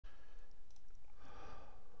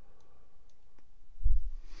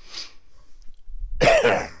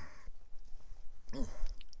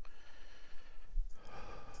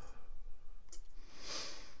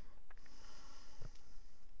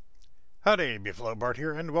Howdy, Buffalo Bart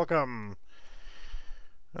here, and welcome.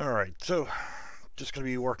 Alright, so just going to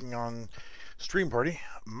be working on Stream Party,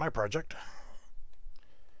 my project.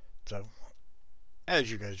 So, as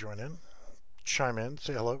you guys join in, chime in,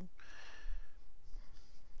 say hello,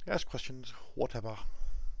 ask questions, whatever.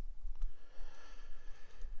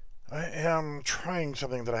 I am trying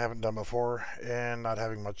something that I haven't done before and not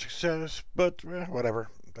having much success, but whatever.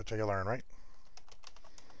 That's how you learn, right?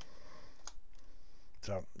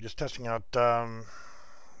 So, just testing out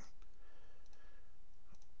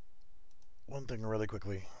one thing really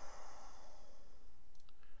quickly.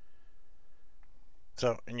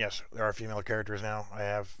 So, and yes, there are female characters now. I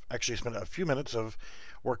have actually spent a few minutes of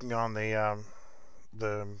working on the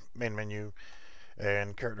main menu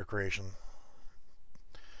and character creation.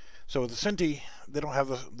 So with the Cinti, they don't have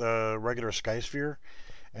the regular sky sphere,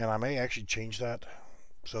 and I may actually change that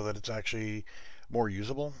so that it's actually more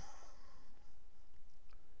usable.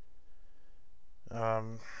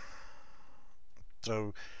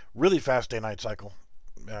 So really fast day-night cycle,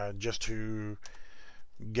 just to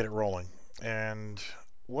get it rolling. And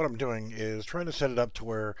what I'm doing is trying to set it up to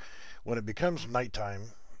where when it becomes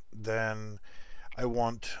nighttime, then I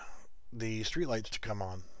want the streetlights to come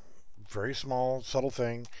on. Very small, subtle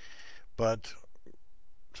thing, but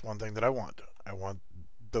it's one thing that I want. I want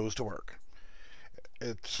those to work.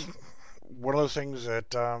 It's one of those things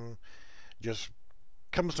that just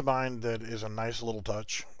comes to mind that is a nice little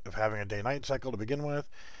touch of having a day-night cycle to begin with.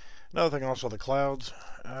 Another thing also, the clouds.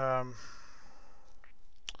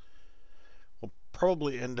 We'll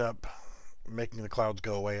probably end up making the clouds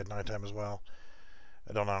go away at nighttime as well.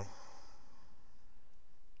 I don't know.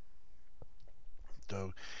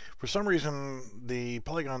 So, for some reason, the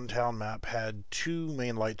Polygon Town map had two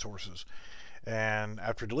main light sources, and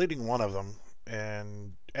after deleting one of them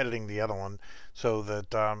and editing the other one so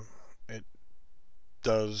that it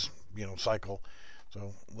does, cycle.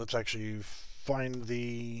 So let's actually find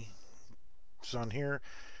the sun here.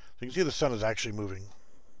 So you can see the sun is actually moving.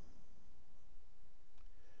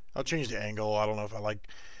 I'll change the angle. I don't know if I like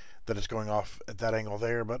that it's going off at that angle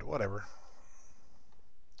there, but whatever.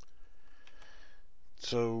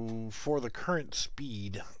 So for the current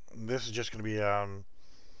speed, this is just going to be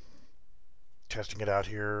testing it out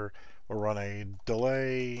here. We'll run a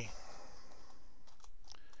delay.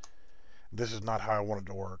 This is not how I want it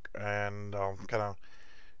to work, and I'll kind of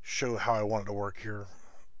show how I want it to work here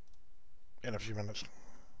in a few minutes.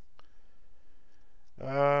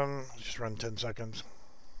 Just run 10 seconds.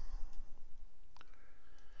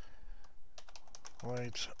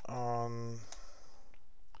 Lights on.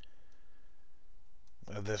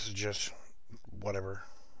 This is just whatever.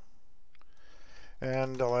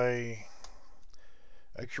 And I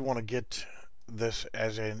actually want to get this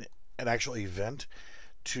as an actual event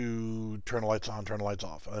to turn the lights on, turn the lights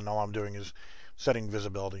off. And all I'm doing is setting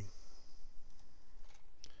visibility.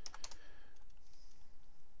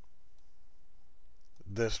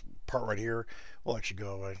 This part right here will actually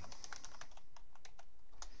go away.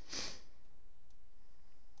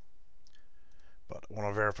 But I want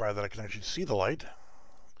to verify that I can actually see the light.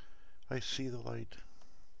 I see the light.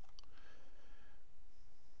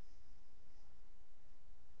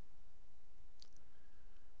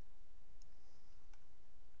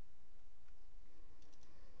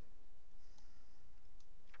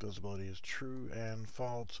 Visibility is true and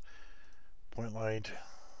false. Point light.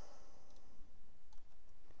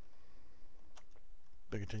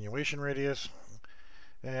 The continuation radius.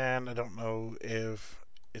 And I don't know if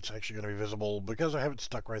it's actually going to be visible because I have it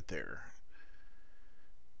stuck right there.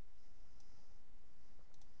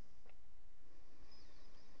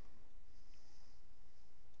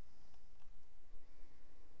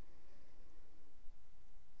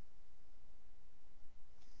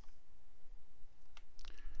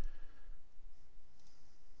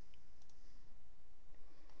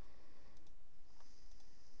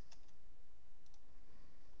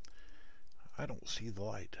 I don't see the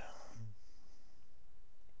light.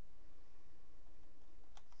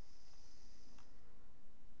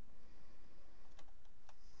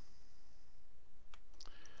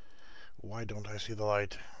 Why don't I see the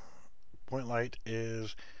light? Point light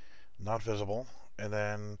is not visible, and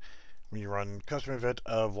then when you run custom event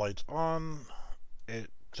of lights on,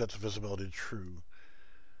 it sets visibility to true.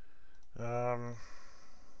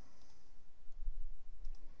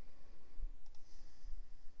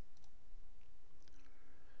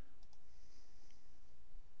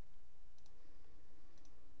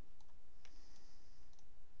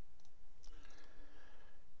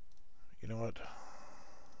 You know what?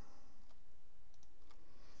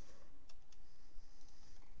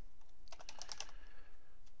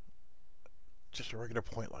 Just a regular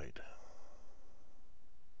point light.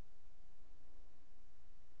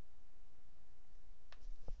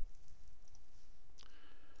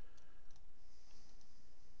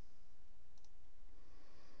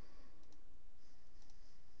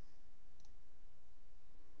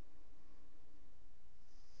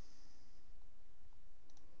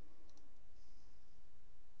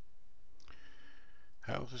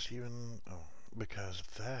 is this even? Oh, because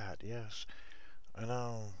of that, yes. I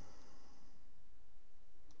know.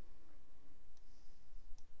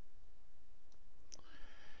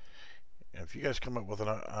 If you guys come up with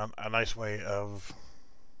a nice way of...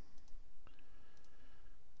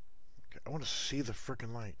 I want to see the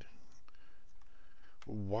frickin' light.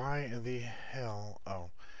 Why in the hell?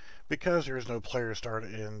 Oh, because there is no player start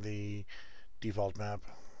in the default map.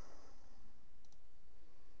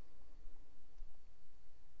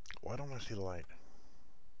 Why don't I see the light?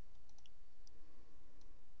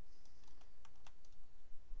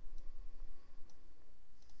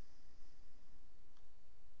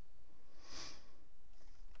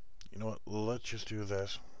 You know what? Let's just do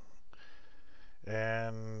this.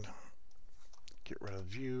 And get rid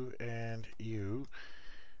of you and you.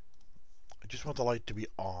 I just want the light to be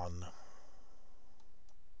on.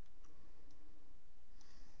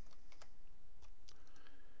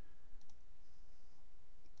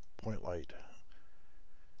 Point light.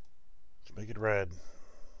 Let's make it red.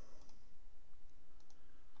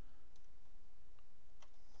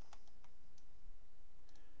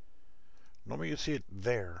 Normally you see it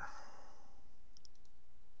there.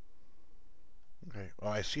 Okay,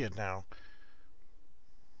 well I see it now.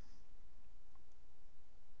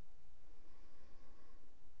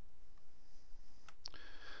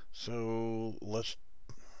 So let's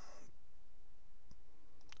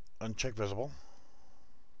uncheck visible.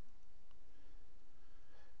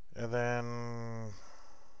 And then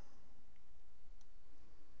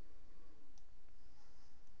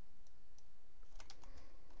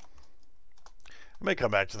I may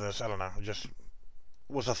come back to this. I don't know. It just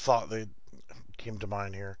was a thought that came to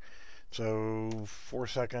mind here. So 4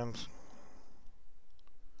 seconds.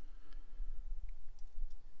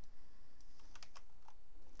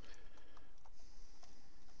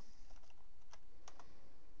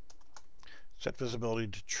 Set visibility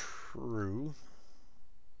to true.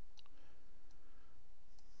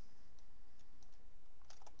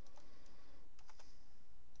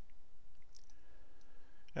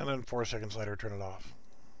 And then 4 seconds later, turn it off.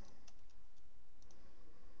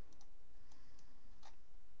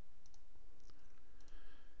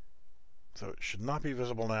 So it should not be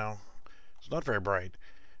visible now. It's not very bright.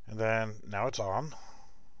 And then now it's on.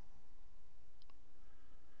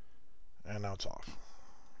 And now it's off.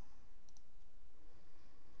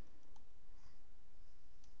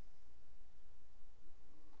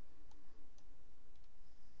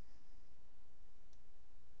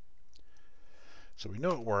 So we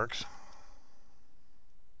know it works.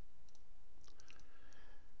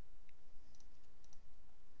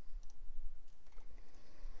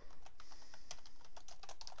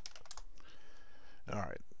 All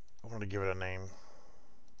right, I want to give it a name.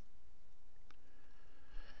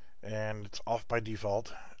 And it's off by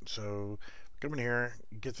default. So come in here,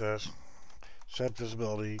 get this, set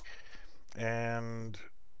visibility, and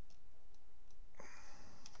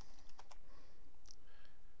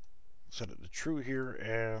set it to true here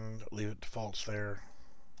and leave it to false there.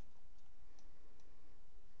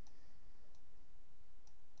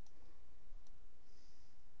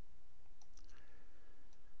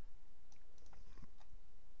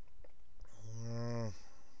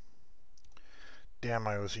 Damn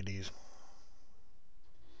my OCDs.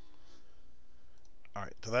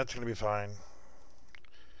 Alright, so that's going to be fine. In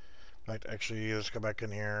fact, actually, let's go back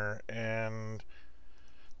in here and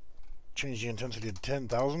change the intensity to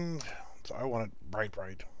 10,000. So I want it bright,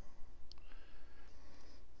 bright.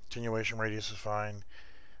 Attenuation radius is fine.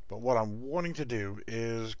 But what I'm wanting to do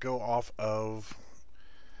is go off of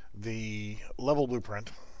the level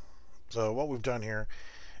blueprint. So what we've done here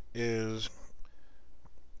is,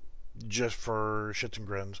 just for shits and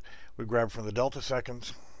grins, we grabbed from the delta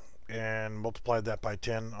seconds and multiplied that by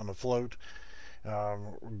 10 on the float.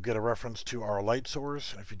 Get a reference to our light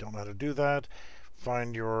source. If you don't know how to do that,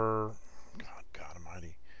 find your God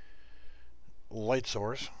almighty light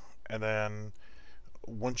source, and then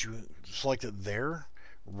once you select it there,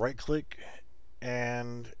 right click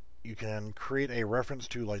and you can create a reference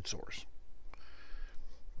to light source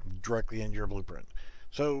directly into your blueprint.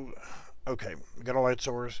 So okay, we got a light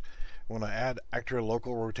source. I want to add actor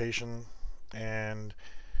local rotation, and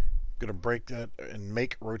I'm going to break that and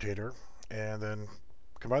make rotator, and then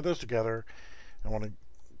combine those together.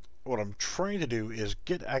 What I'm trying to do is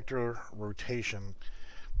get actor rotation,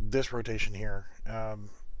 this rotation here,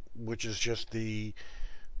 which is just the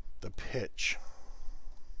pitch,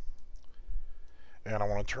 and I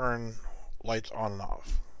want to turn lights on and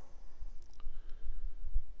off.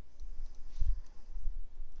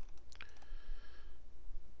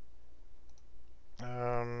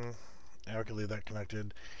 I can leave that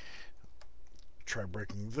connected. try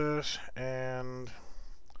breaking this, and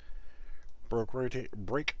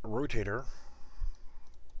break rotator.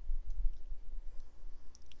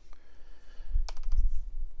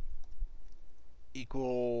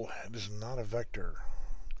 Equal, it is not a vector.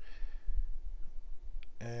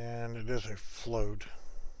 And it is a float.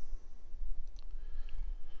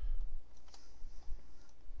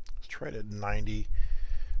 Let's try it at 90.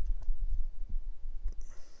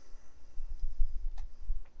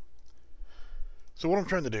 So what I'm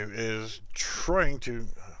trying to do is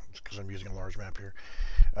because I'm using a large map here.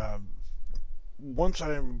 Once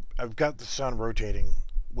I've got the sun rotating,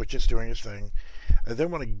 which it's doing its thing, I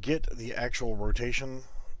then want to get the actual rotation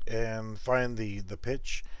and find the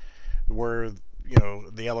pitch where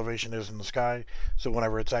the elevation is in the sky. So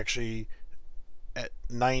whenever it's actually at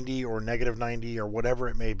 90 or negative 90 or whatever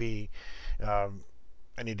it may be, I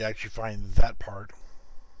need to actually find that part,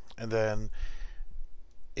 and then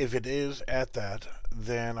if it is at that,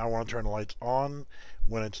 then I want to turn the lights on.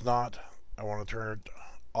 When it's not, I want to turn it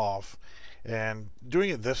off. And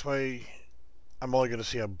doing it this way, I'm only going to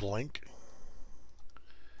see a blink.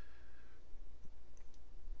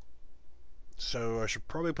 So I should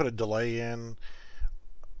probably put a delay in,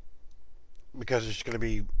 because it's going to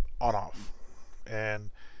be on off. And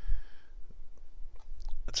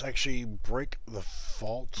let's actually break the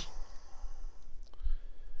fault.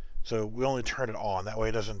 So we only turn it on. That way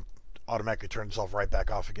it doesn't automatically turn itself right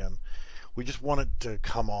back off again. We just want it to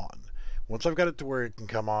come on. Once I've got it to where it can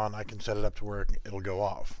come on, I can set it up to where it'll go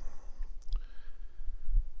off.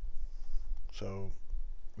 So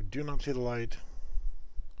we do not see the light.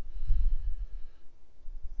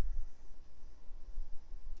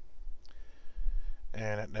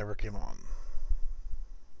 And it never came on.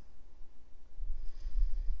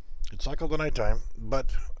 It cycled the nighttime,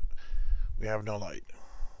 but we have no light.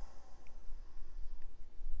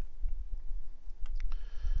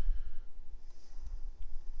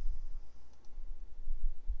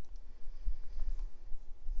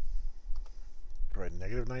 Right,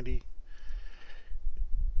 negative 90.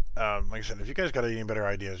 Like I said, if you guys got any better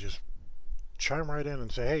ideas, just chime right in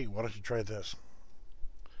and say, hey, why don't you try this?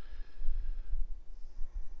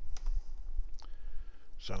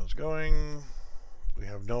 Sun is going. We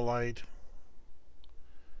have no light.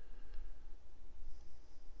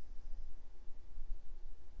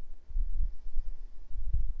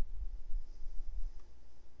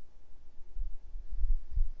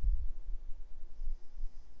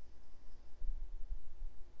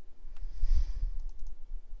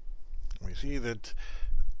 We see that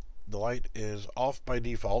the light is off by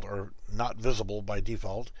default, or not visible by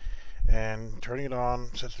default, and turning it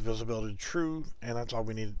on sets the visibility to true, and that's all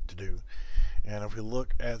we need to do. And if we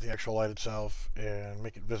look at the actual light itself and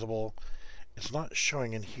make it visible, it's not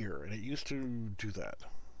showing in here, and it used to do that.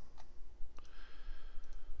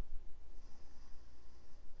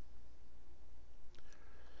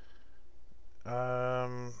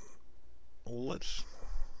 Let's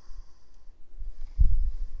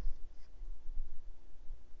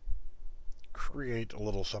create a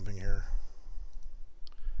little something here.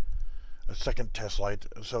 A second test light,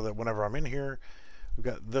 so that whenever I'm in here, we've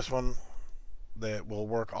got this one that will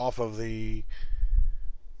work off of the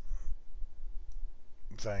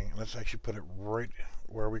thing. Let's actually put it right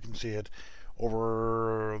where we can see it,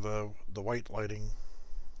 over the white lighting.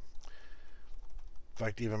 In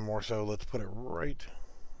fact, even more so, let's put it right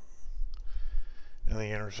in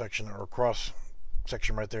the intersection, or cross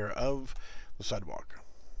section right there of the sidewalk,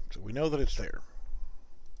 so we know that it's there.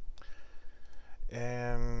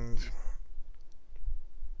 And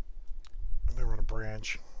I'm going to run a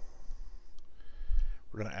branch.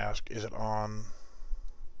 We're going to ask, is it on?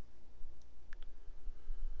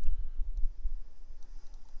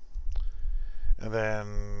 And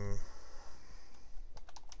then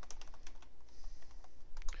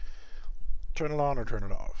turn it on or turn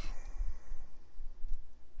it off.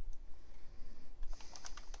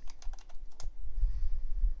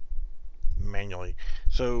 Manually.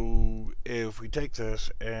 So if we take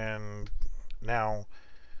this and now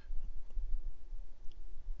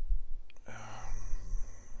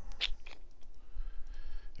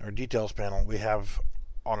our details panel, we have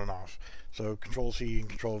on and off. So Control C and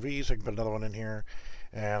Control V, so I can put another one in here,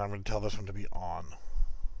 and I'm going to tell this one to be on.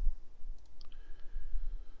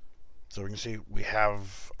 So we can see we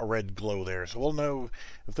have a red glow there. So we'll know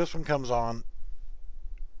if this one comes on,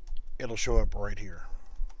 it'll show up right here.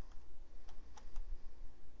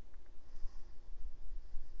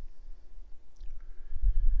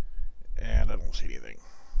 And I don't see anything.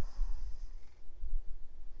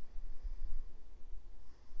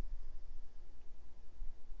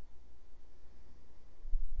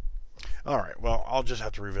 Alright, well, I'll just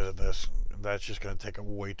have to revisit this. That's just going to take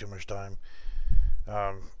way too much time.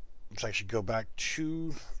 Let's actually go back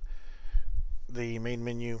to the main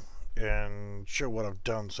menu and show what I've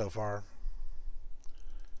done so far.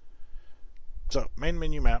 So, main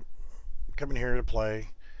menu map, come in here to play,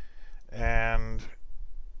 and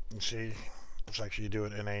let's see, let's actually do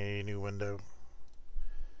it in a new window.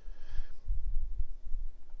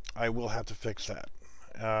 I will have to fix that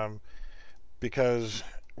because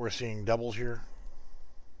we're seeing doubles here.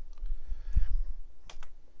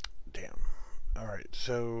 Damn. Alright,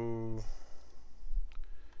 so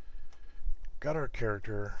got our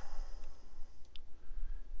character.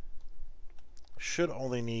 Should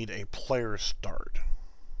only need a player start.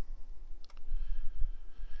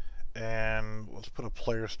 And let's put a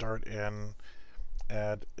player start in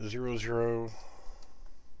at 0,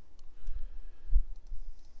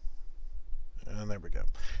 and there we go.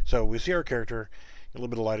 So we see our character, a little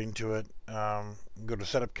bit of lighting to it. Go to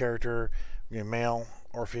setup character, male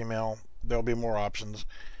or female. There'll be more options,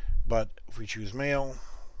 but if we choose male,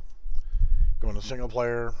 go into single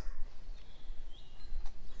player,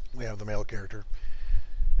 we have the male character,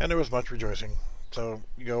 and there was much rejoicing. So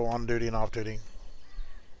you go on duty and off duty.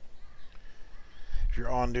 If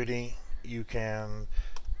you're on duty, you can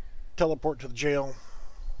teleport to the jail.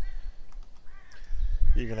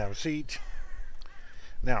 You can have a seat.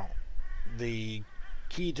 Now, the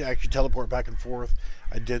key to actually teleport back and forth,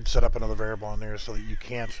 I did set up another variable on there so that you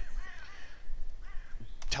can't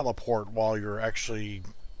teleport while you're actually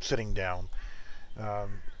sitting down.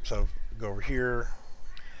 So go over here.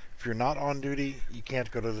 If you're not on duty, you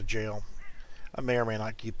can't go to the jail. I may or may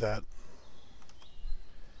not keep that.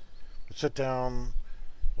 But sit down.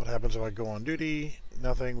 What happens if I go on duty?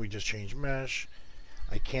 Nothing. We just change mesh.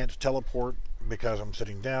 I can't teleport because I'm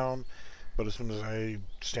sitting down, but as soon as I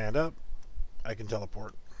stand up, I can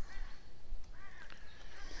teleport.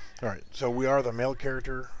 Alright, so we are the male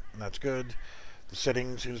character, and that's good. The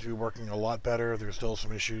sitting seems to be working a lot better. There's still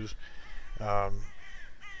some issues. I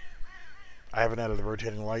haven't added the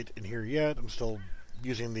rotating light in here yet. I'm still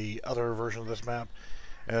using the other version of this map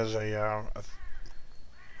as a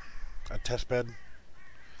test bed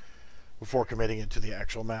before committing it to the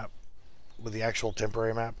actual map, with the actual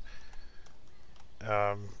temporary map.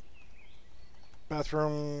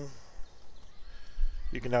 Bathroom,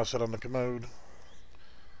 you can now sit on the commode.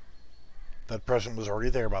 That present was already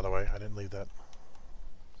there, by the way. I didn't leave that.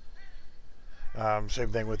 Same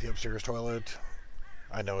thing with the upstairs toilet.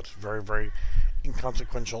 I know it's very, very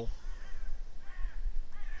inconsequential,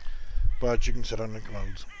 but you can sit on the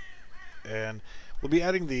commodes. And we'll be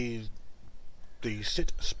adding the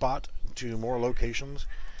sit spot to more locations,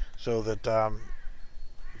 so that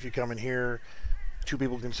if you come in here, 2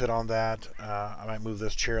 people can sit on that. I might move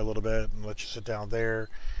this chair a little bit and let you sit down there.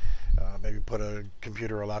 Maybe put a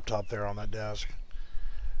computer or laptop there on that desk.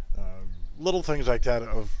 Little things like that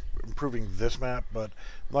of improving this map, but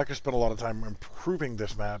I'm not going to spend a lot of time improving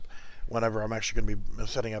this map whenever I'm actually going to be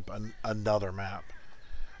setting up another map.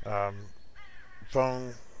 Phone,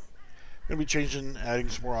 going to be changing, adding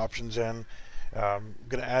some more options in. Going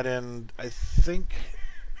to add in, I think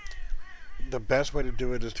the best way to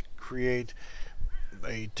do it is to create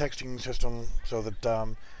a texting system so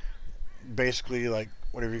that basically, like,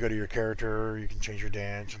 whenever you go to your character, you can change your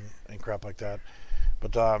dance and crap like that.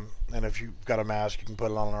 But and if you've got a mask, you can put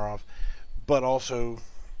it on or off. But also,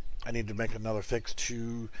 I need to make another fix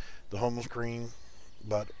to the home screen,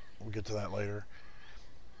 but we'll get to that later.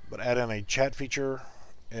 But add in a chat feature,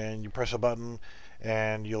 and you press a button,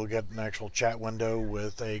 and you'll get an actual chat window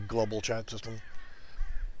with a global chat system.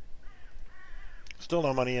 Still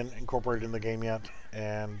no money incorporated in the game yet,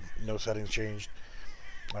 and no settings changed.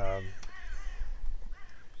 But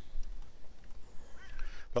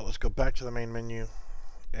let's go back to the main menu.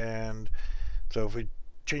 And so if we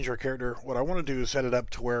change our character, what I want to do is set it up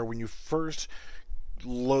to where when you first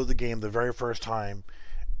load the game the very first time,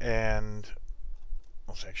 and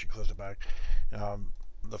let's actually close it back.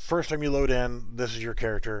 The first time you load in, this is your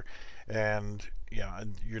character, and yeah,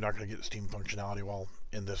 you're not going to get Steam functionality while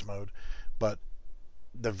in this mode. But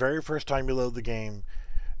the very first time you load the game,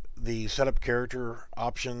 the setup character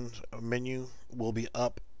options menu will be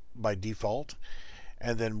up by default.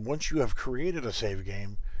 And then once you have created a save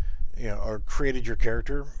game, or created your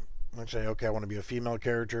character, let's say, okay, I want to be a female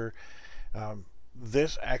character,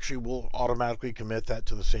 this actually will automatically commit that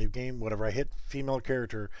to the save game. Whenever I hit female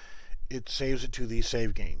character, it saves it to the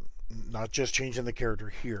save game, not just changing the character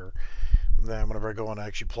here. Then whenever I go on to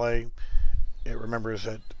actually play, it remembers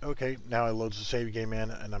that, okay, now it loads the save game in,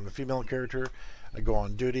 and I'm a female character. I go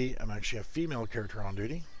on duty, I'm actually a female character on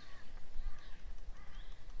duty.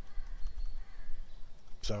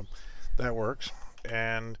 So that works.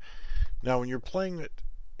 And now when you're playing it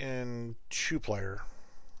in 2-player,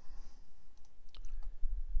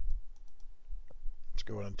 let's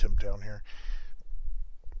go ahead and temp down here.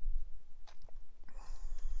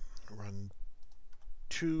 Run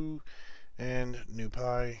 2 and new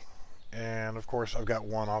Pi, and of course I've got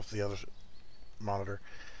 1 off the other monitor.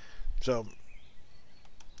 So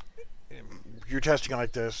you're testing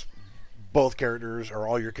like this, both characters or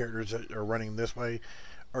all your characters that are running this way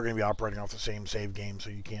are going to be operating off the same save game, so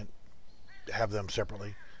you can't have them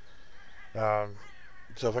separately.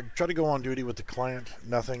 So if I try to go on duty with the client,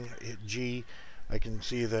 nothing, hit G, I can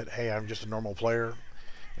see that, hey, I'm just a normal player.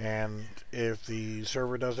 And if the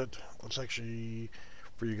server does it, let's actually,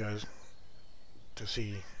 for you guys to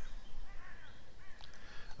see,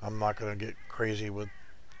 I'm not going to get crazy with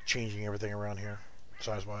changing everything around here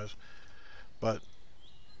size wise, but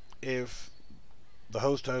if the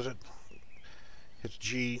host does it, hits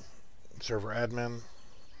G, server admin,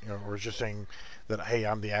 or it's just saying that, hey,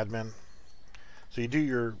 I'm the admin. So you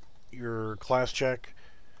do your class check,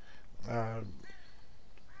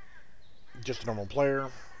 just a normal player.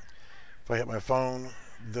 If I hit my phone,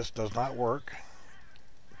 this does not work.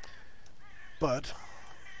 But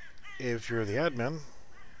if you're the admin,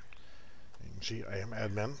 you can see I am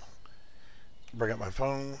admin. Bring up my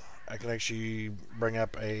phone, I can actually bring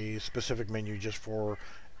up a specific menu just for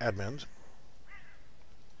admins.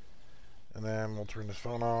 And then we'll turn this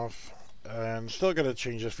phone off. And still got to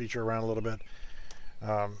change this feature around a little bit.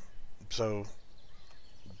 So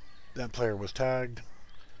that player was tagged.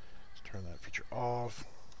 Let's turn that feature off.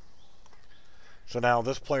 So now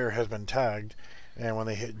this player has been tagged, and when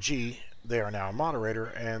they hit G, they are now a moderator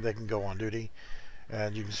and they can go on duty.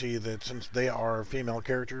 And you can see that since they are a female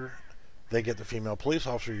character, they get the female police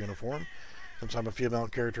officer uniform. Since I'm a female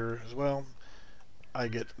character as well, I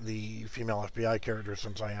get the female FBI character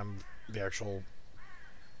since I am the actual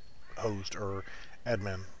host or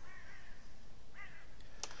admin.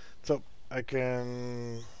 So I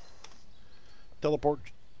can teleport,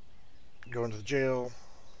 go into the jail,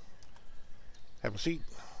 have a seat,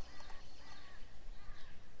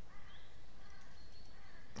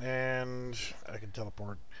 and I can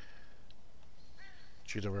teleport.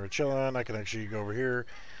 She's over here chilling. I can actually go over here.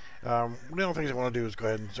 One of the things I want to do is go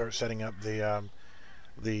ahead and start setting up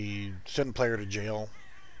the send player to jail.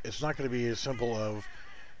 It's not going to be as simple of,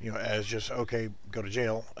 as just, okay, go to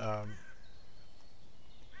jail.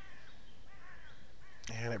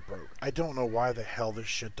 And it broke. I don't know why the hell this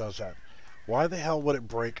shit does that. Why the hell would it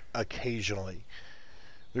break occasionally?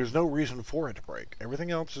 There's no reason for it to break.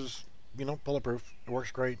 Everything else is, bulletproof. It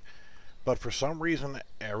works great. But for some reason,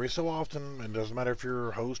 every so often, and it doesn't matter if you're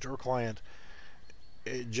a host or a client,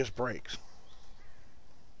 it just breaks.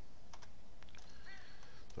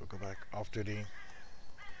 So go back off duty.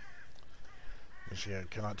 You see I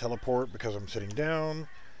cannot teleport because I'm sitting down.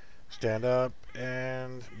 Stand up,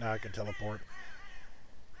 and now I can teleport.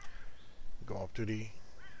 Go off duty.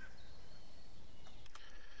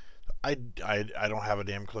 I don't have a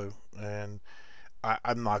damn clue, and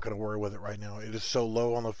I'm not going to worry with it right now. It is so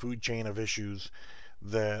low on the food chain of issues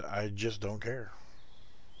that I just don't care.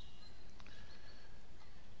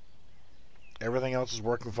 Everything else is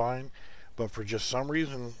working fine, but for just some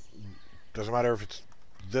reason, doesn't matter if it's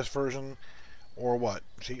this version or what.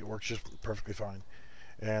 See, it works just perfectly fine.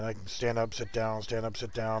 And I can stand up, sit down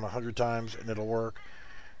 100 times, and it'll work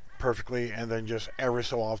perfectly. And then just every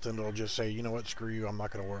so often, it'll just say, you know what, screw you, I'm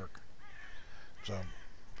not going to work. So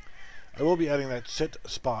I will be adding that sit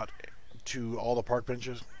spot to all the park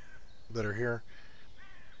benches that are here.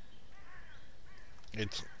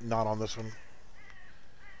 It's not on this one.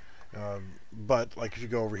 But like if you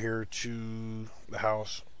go over here to the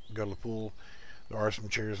house, go to the pool, there are some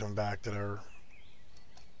chairs in the back that are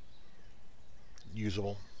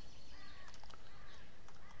usable.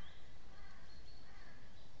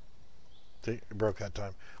 See, it broke that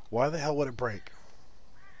time. Why the hell would it break?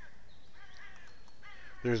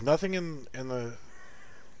 There's nothing in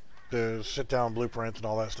the sit down blueprints and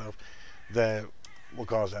all that stuff that will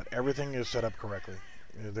cause that. Everything is set up correctly.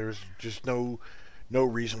 There's just no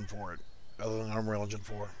reason for it other than Unreal Engine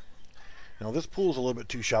 4. Now this pool is a little bit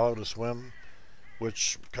too shallow to swim,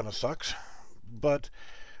 which kind of sucks, but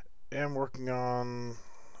I'm working on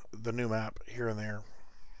the new map here and there.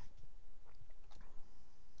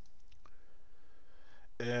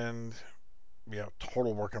 And yeah,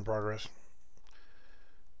 total work in progress.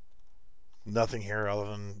 Nothing here other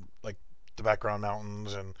than like the background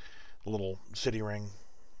mountains and the little city ring.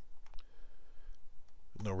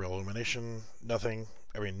 No real illumination, nothing.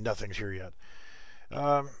 I mean, nothing's here yet.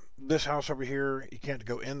 This house over here, you can't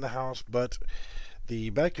go in the house, but The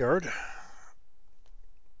backyard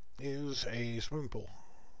is a swimming pool.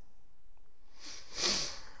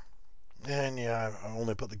 And yeah, I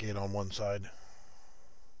only put the gate on one side.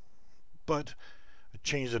 But I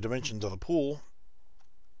changed the dimensions of the pool,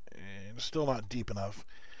 and it's still not deep enough.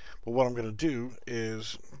 But what I'm going to do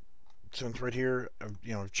is, since right here,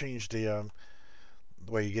 I've changed the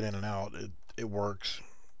way you get in and out. It works,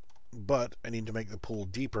 but I need to make the pool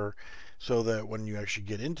deeper so that when you actually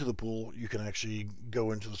get into the pool, you can actually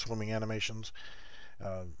go into the swimming animations.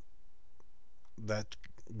 That's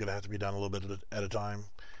going to have to be done a little bit at a time.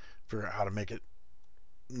 Figure out how to make it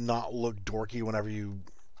not look dorky whenever you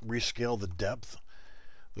rescale the depth.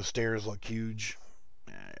 The stairs look huge.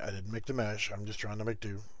 I didn't make the mesh. I'm just trying to make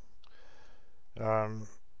do.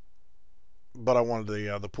 But I wanted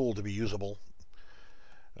the pool to be usable.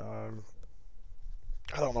 I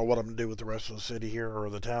don't know what I'm going to do with the rest of the city here or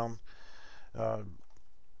the town.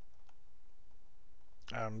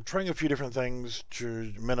 I'm trying a few different things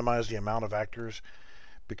to minimize the amount of actors,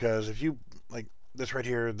 because if you, like this right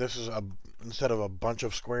here, this is instead of a bunch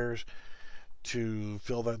of squares to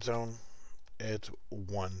fill that zone, it's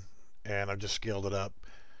one, and I've just scaled it up.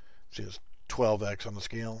 See, it's 12x on the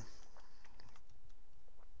scale.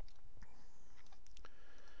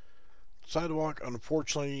 Sidewalk,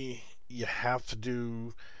 unfortunately, you have to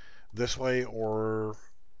do this way or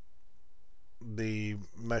the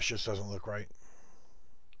mesh just doesn't look right.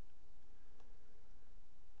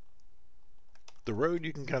 The road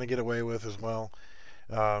you can kind of get away with as well.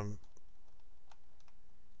 So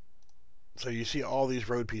you see all these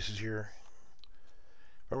road pieces here.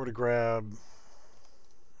 If I were to grab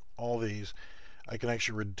all these, I can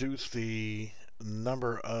actually reduce the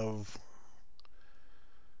number of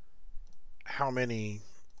how many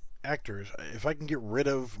actors. If I can get rid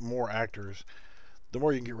of more actors, the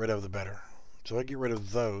more you can get rid of, the better. So if I get rid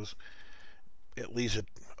of those, it leaves it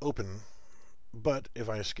open. But if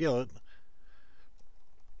I scale it,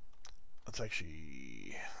 let's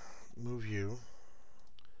actually move you.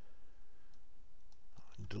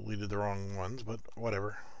 Deleted the wrong ones, but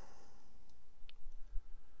whatever.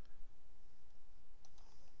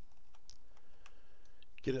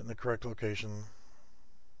 Get it in the correct location.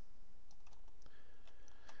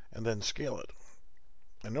 And then scale it.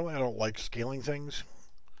 I know I don't like scaling things,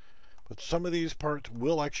 but some of these parts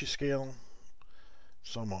will actually scale,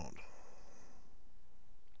 some won't.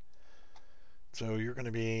 So you're going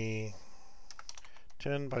to be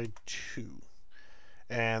 10 by 2.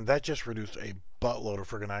 And that just reduced a buttload of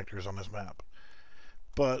friggin' actors on this map.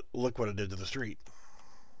 But look what it did to the street.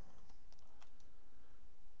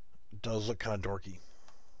 It does look kind of dorky.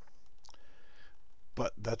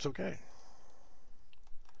 But that's okay.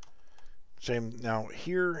 Same, now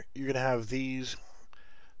here you're going to have these.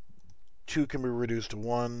 2 can be reduced to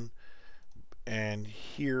 1. And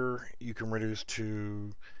here you can reduce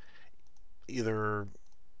to either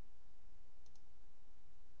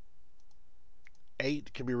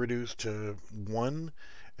 8 can be reduced to 1,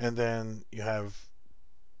 and then you have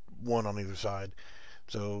 1 on either side.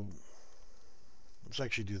 So let's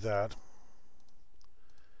actually do that.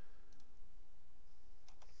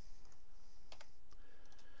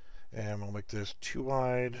 And we'll make this 2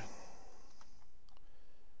 wide.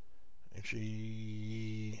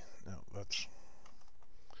 Actually, no, that's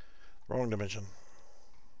wrong dimension.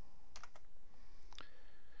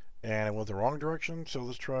 And I went the wrong direction, so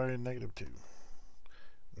let's try -2.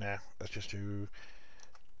 Nah, let's just do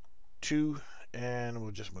 2, and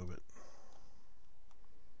we'll just move it.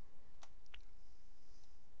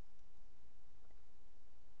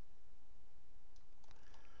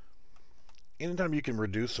 Anytime you can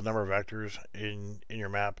reduce the number of actors in your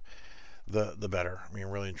map, the better. I mean,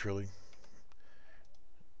 really and truly.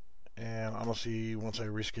 And honestly, once I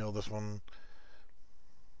rescale this one,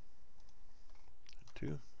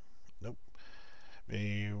 2, nope,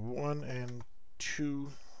 maybe 1 and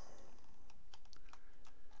 2.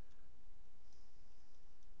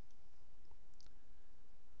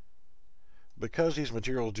 Because these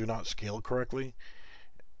materials do not scale correctly,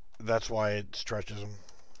 that's why it stretches them.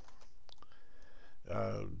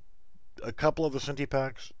 A couple of the Cinti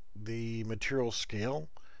packs, the materials scale,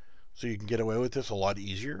 so you can get away with this a lot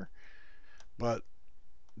easier. But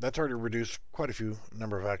that's already reduced quite a few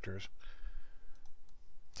number of actors.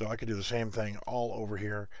 So I could do the same thing all over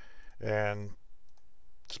here and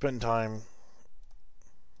spend time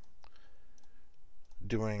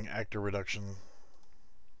doing actor reduction.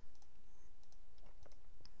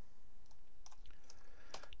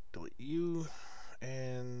 Delete you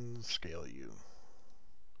and scale you.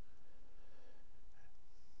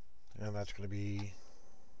 And that's going to be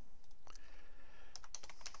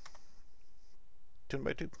 10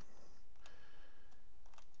 by 2.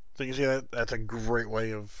 So you can see that's a great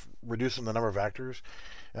way of reducing the number of actors.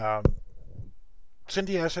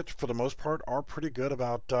 Cindy assets, for the most part, are pretty good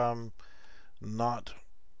about not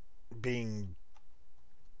being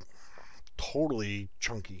totally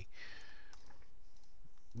chunky.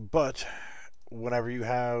 But whenever you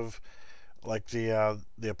have like the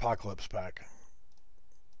Apocalypse pack,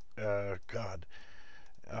 God,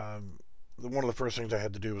 one of the first things I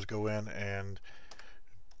had to do was go in and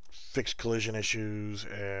fix collision issues,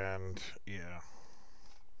 and yeah.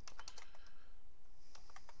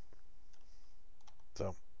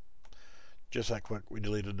 So just that quick, we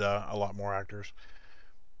deleted a lot more actors.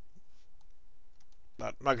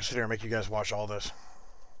 Not gonna sit here and make you guys watch all this.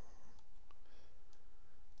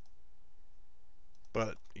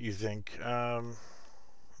 But you think, I'll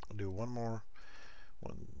do one more.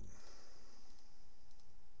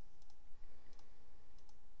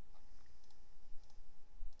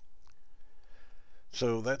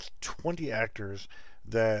 So that's 20 actors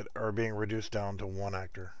that are being reduced down to 1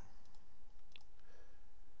 actor.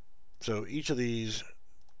 So each of these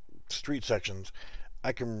street sections,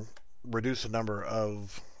 I can reduce the number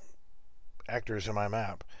of actors in my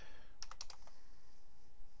map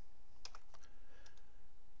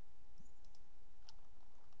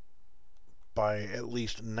by at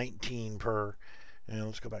least 19 per. And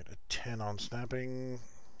let's go back to 10 on snapping.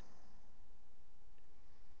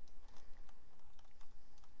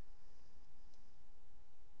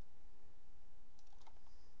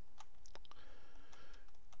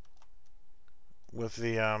 With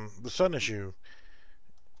the sun issue,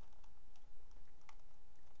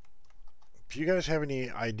 if you guys have any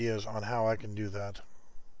ideas on how I can do that,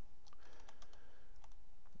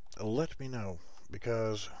 let me know,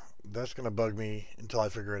 because that's going to bug me until I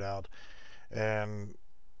figure it out. And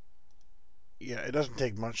yeah, it doesn't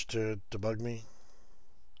take much to bug me.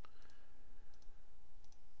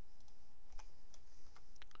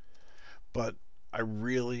 But I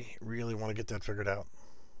really, really want to get that figured out,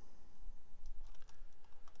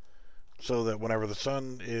 so that whenever the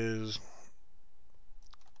sun is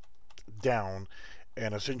down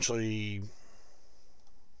and essentially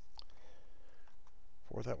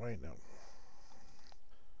 4 that way, no,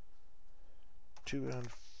 2 and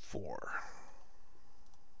 4.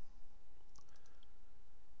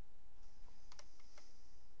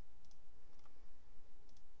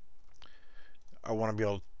 I want to be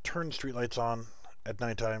able to turn streetlights on at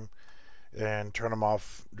nighttime and turn them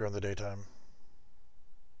off during the daytime.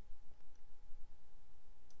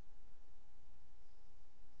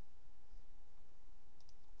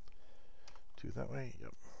 Do that way,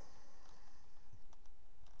 yep.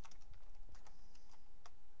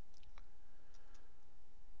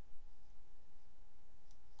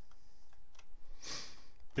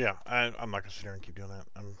 Yeah, I'm not gonna sit here and keep doing that.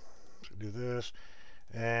 I'm just gonna do this,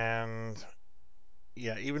 and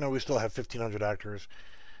yeah, even though we still have 1,500 actors,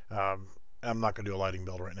 I'm not gonna do a lighting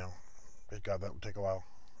build right now. God, that would take a while,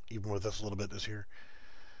 even with this little bit this here.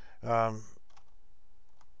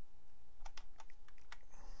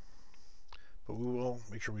 But we will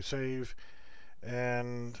make sure we save.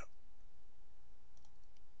 And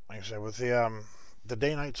like I said, with the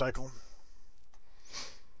day-night cycle,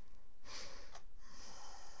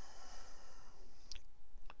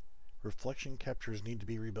 reflection captures need to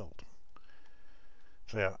be rebuilt.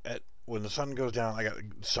 So yeah, when the sun goes down, I got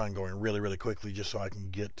the sun going really, really quickly just so I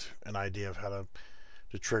can get an idea of how to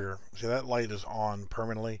trigger. See, that light is on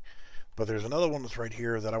permanently, but there's another one that's right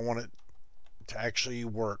here that I want it to actually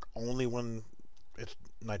work only when it's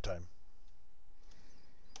nighttime.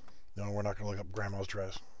 No, we're not going to look up grandma's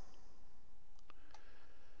dress.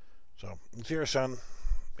 So you can see our sun,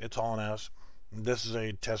 it's hauling ass. This is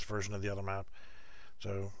a test version of the other map.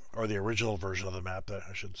 So, or the original version of the map, that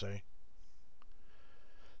I should say.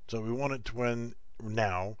 So we want it to when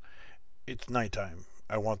now it's nighttime.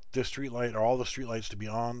 I want this street light, or all the street lights, to be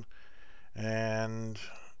on, and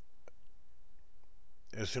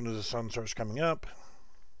as soon as the sun starts coming up,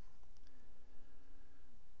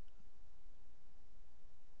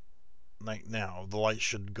 like now, the light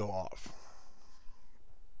should go off.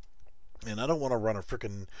 And I don't want to run a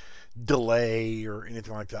freaking delay or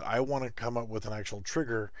anything like that. I want to come up with an actual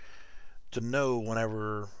trigger to know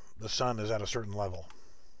whenever the sun is at a certain level.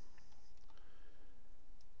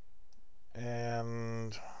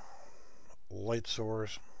 And light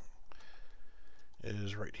source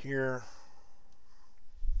is right here.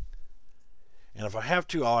 And if I have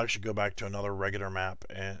to, I'll actually go back to another regular map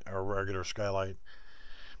or regular skylight,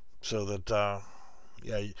 so that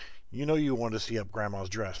yeah, you know you want to see up grandma's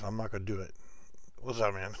dress, and I'm not going to do it. What's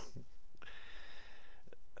up, man?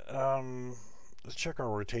 let's check our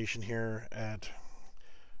rotation here at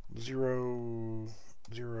 0,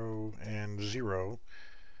 0, and 0.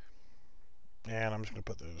 And I'm just going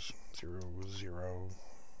to put those 0, 0.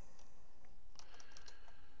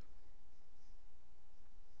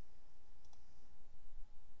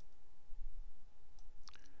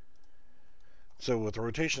 So with the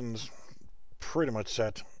rotations pretty much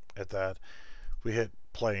set at that, we hit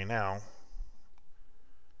play now.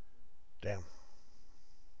 Damn.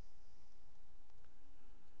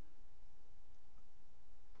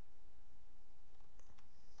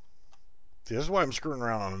 See, this is why I'm screwing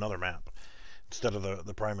around on another map instead of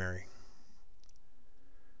the primary.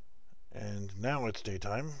 And now it's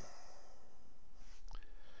daytime.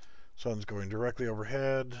 Sun's going directly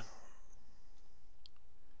overhead.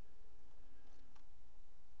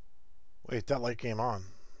 Wait, that light came on.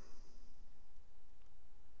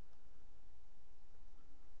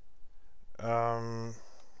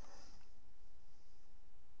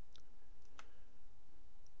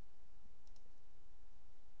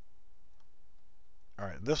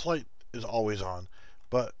 Alright, this light is always on,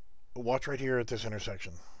 but watch right here at this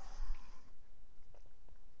intersection.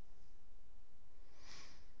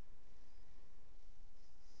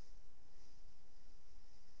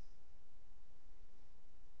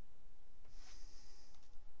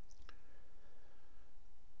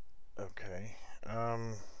 Okay,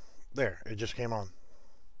 there, it just came on.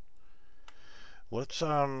 Let's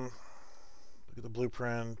look at the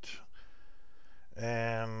blueprint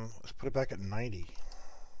and let's put it back at 90.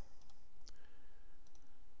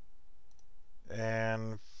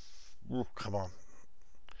 And ooh, come on.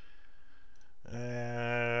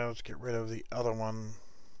 And let's get rid of the other one.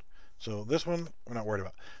 So this one we're not worried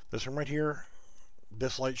about. This one right here,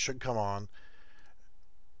 this light should come on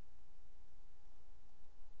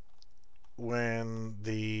when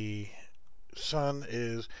the sun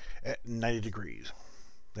is at 90 degrees.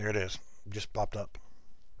 There it is, just popped up.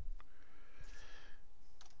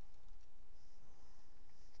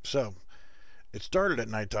 So it started at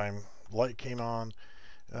nighttime, light came on.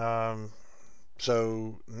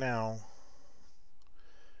 So now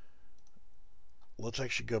let's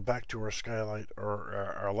actually go back to our skylight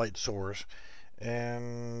or our light source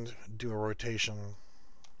and do a rotation.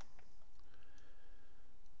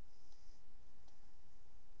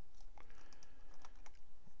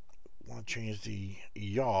 Want to change the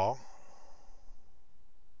yaw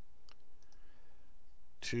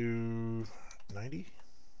to 90.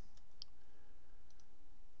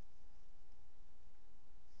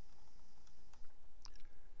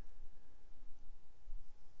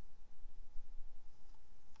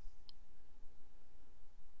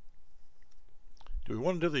 Do we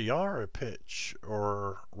want to do the yaw or pitch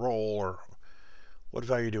or roll, or what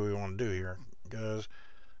value do we want to do here? Because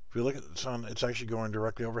if we look at the sun, it's actually going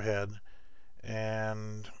directly overhead,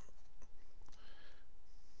 and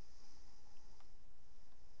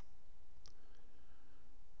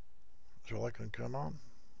is our light going to come on?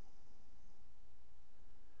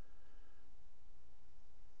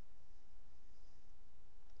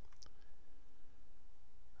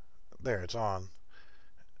 There, it's on.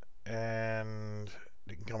 And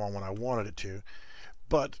it can come on when I wanted it to,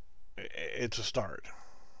 but it's a start.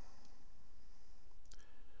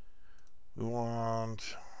 We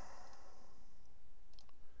want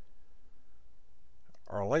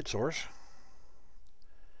our light source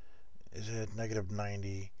is at negative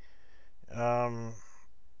 90.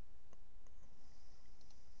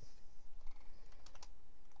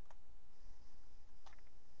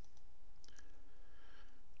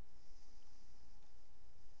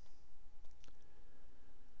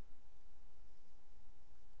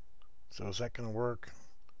 So is that going to work?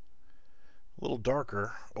 A little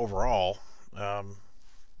darker overall. Where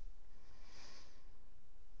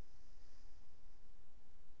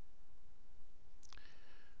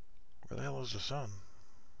the hell is the sun?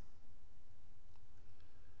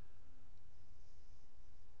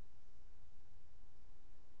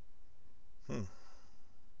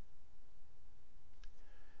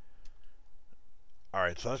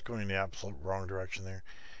 Alright, so that's going in the absolute wrong direction there.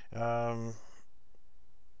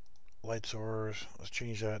 Light source, let's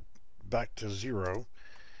change that back to 0.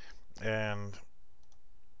 And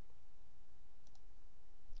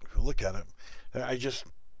if you look at it,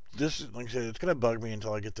 this, like I said, it's going to bug me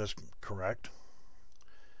until I get this correct.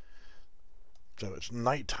 So it's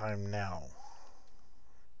nighttime now.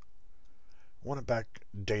 I want it back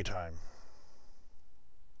daytime.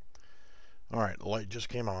 Alright, the light just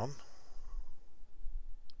came on.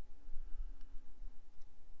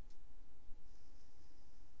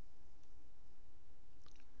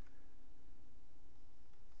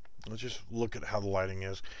 let's just look at how the lighting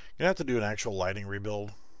is. You're going to have to do an actual lighting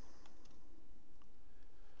rebuild.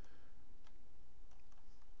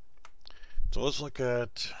 So let's look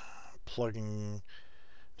at plugging,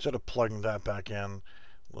 instead of plugging that back in,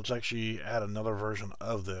 let's actually add another version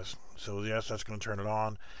of this. So yes, that's going to turn it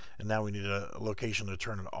on, and now we need a location to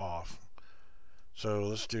turn it off. So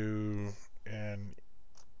let's do an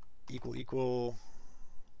equal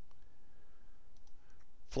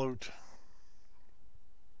float.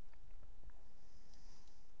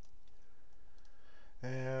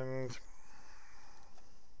 And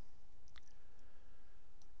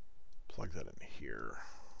plug that in here.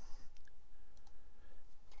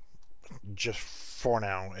 Just for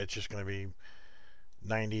now, it's just going to be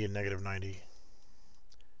 90 and negative 90.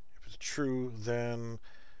 If it's true, then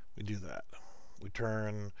we do that. We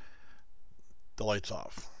turn the lights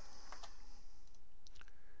off.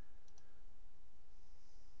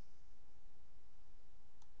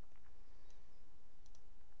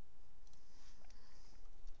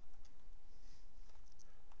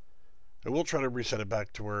 I will try to reset it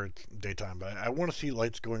back to where it's daytime, but I want to see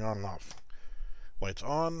lights going on and off. Lights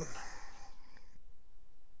on.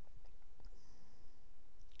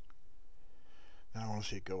 Now I want to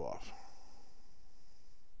see it go off.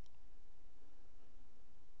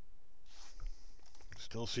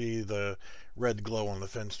 Still see the red glow on the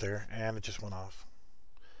fence there, and it just went off.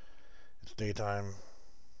 It's daytime.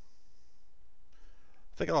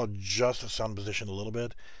 I think I'll adjust the sun position a little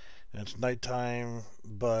bit. And it's nighttime,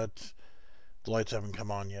 but the lights haven't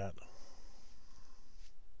come on yet.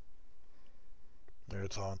 There,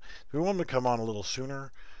 it's on. We want them to come on a little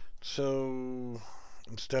sooner, so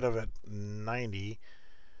instead of at 90,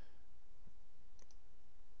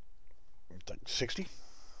 it's like 60.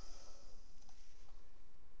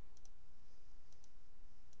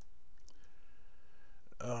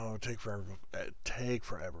 Oh, take forever. Take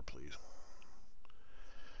forever, please.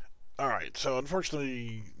 Alright, so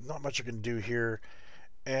unfortunately, not much I can do here.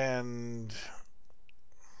 And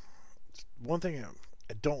one thing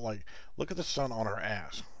I don't like, look at the sun on our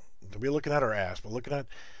ass. We're looking at our ass, but looking at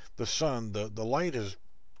the sun, the light is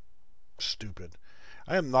stupid.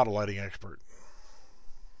 I am not a lighting expert.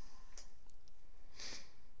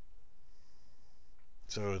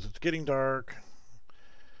 So it's getting dark,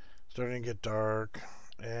 starting to get dark,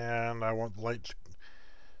 and I want the lights to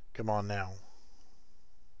come on now.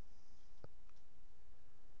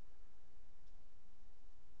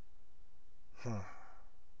 Huh.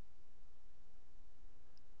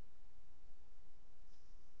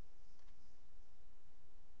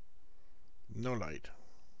 No light.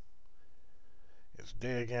 It's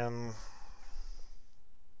day again.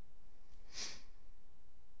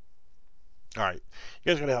 Alright,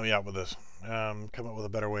 you guys gotta help me out with this. Come up with a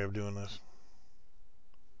better way of doing this.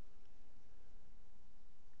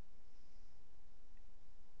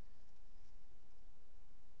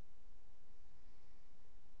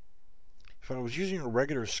 If I was using a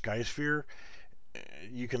regular sky sphere,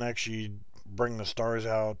 you can actually bring the stars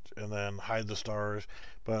out and then hide the stars,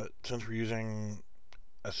 but since we're using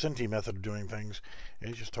a Cinti method of doing things,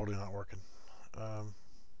 it's just totally not working.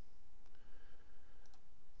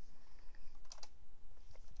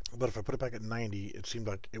 But if I put it back at 90, it seemed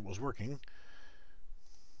like it was working.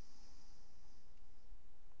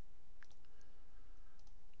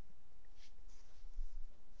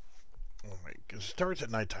 Oh my, it starts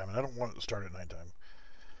at nighttime, and I don't want it to start at nighttime.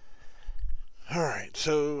 Alright,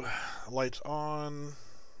 so lights on,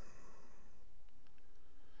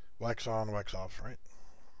 wax on, wax off, right?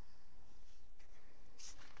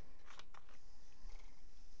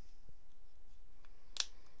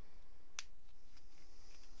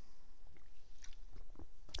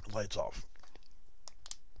 Lights off.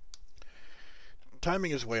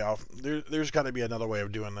 Timing is way off. There's got to be another way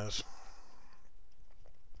of doing this.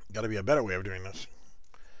 Got to be a better way of doing this.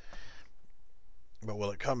 But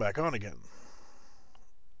will it come back on again?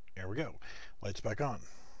 There we go. Lights back on.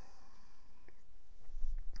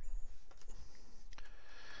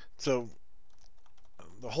 So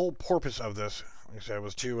the whole purpose of this, like I said,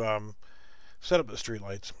 was to set up the street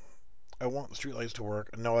lights. I want the street lights to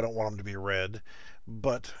work. No, I don't want them to be red,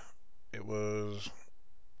 but it was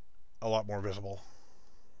a lot more visible.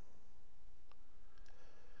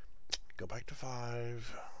 Go back to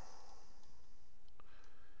 5.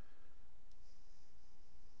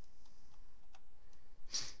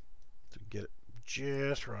 To get it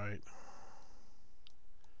just right.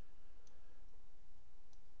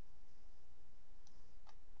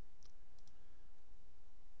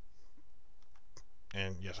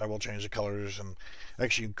 And yes, I will change the colors and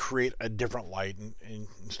actually create a different light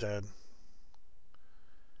instead.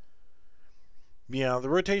 Yeah, the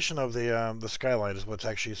rotation of the skylight is what's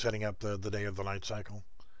actually setting up the day of the night cycle.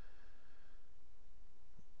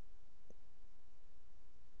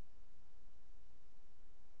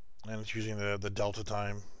 And it's using the delta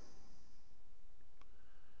time.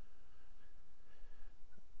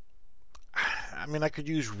 I mean, I could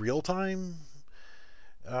use real time.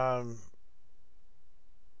 Um,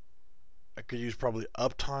 I could use probably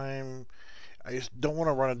uptime. I just don't want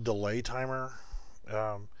to run a delay timer.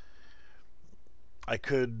 Um, I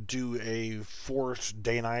could do a forced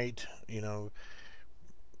day night. It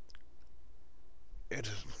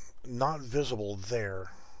is not visible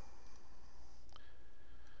there.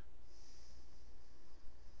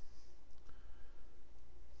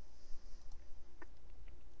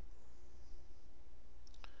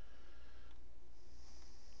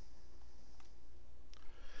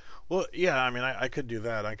 Well, yeah, I mean, I could do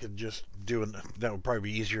that. I could just that would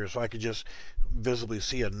probably be easier. So I could just visibly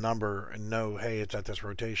see a number and know, hey, it's at this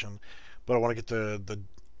rotation. But I want to get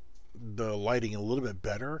the lighting a little bit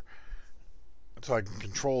better, so I can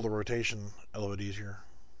control the rotation a little bit easier.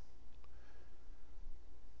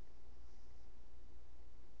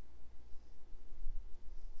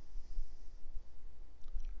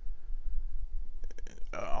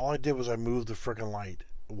 All I did was I moved the freaking light.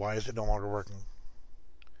 Why is it no longer working?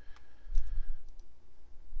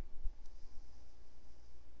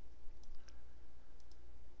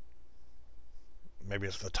 Maybe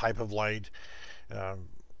it's the type of light. Um,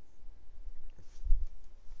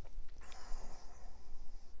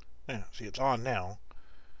 yeah, see, it's on now.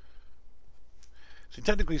 See,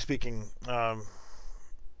 technically speaking,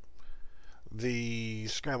 the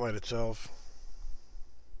skylight itself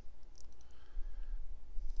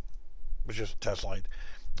was just a test light.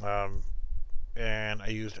 Um, and I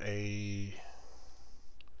used a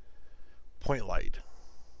point light.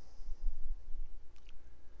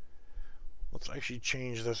 Let's actually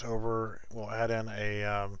change this over. We'll add in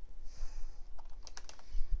a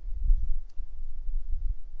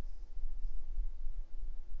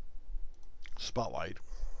spotlight.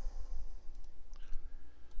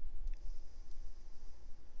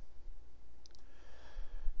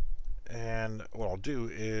 And what I'll do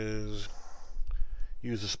is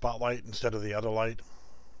use the spotlight instead of the other light.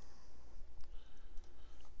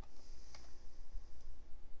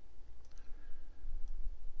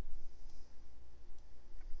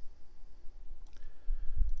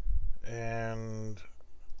 And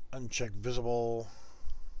uncheck visible.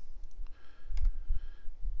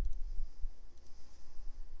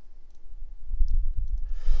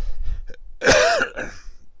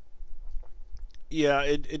 Yeah,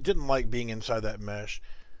 it didn't like being inside that mesh.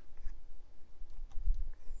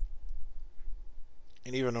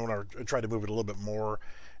 And even when I tried to move it a little bit more,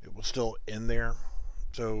 it was still in there.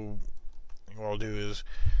 So what I'll do is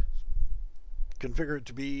configure it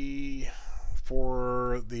to be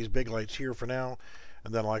for these big lights here for now,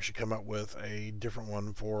 and then I'll actually come up with a different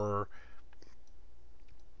one for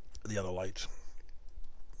the other lights.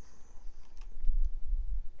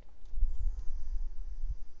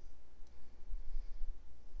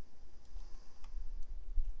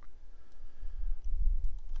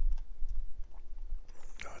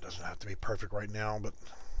 It doesn't have to be perfect right now, but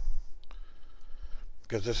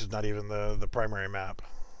because this is not even the primary map.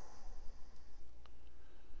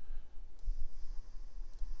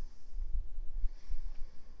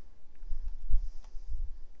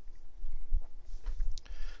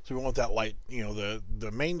 So we want that light,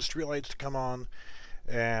 the main street lights to come on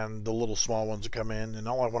and the little small ones to come in. And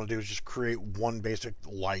all I want to do is just create one basic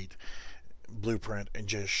light blueprint and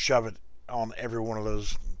just shove it on every one of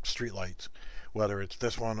those street lights, whether it's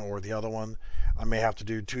this one or the other one. I may have to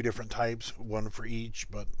do two different types, one for each,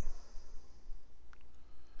 but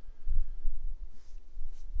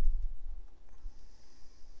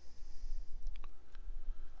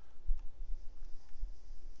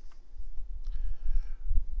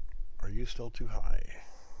are you still too high?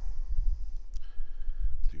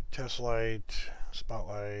 Do test light,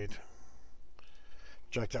 spotlight,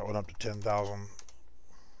 jack that one up to 10,000.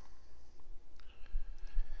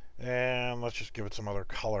 And let's just give it some other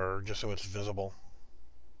color just so it's visible.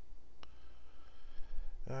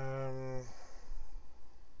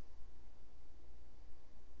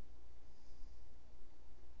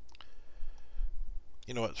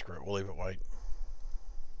 You know what? Screw it. We'll leave it white.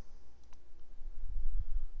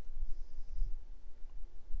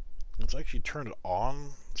 Let's actually turn it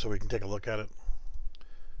on so we can take a look at it.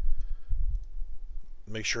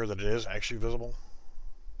 Make sure that it is actually visible.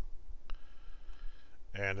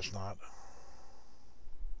 And it's not.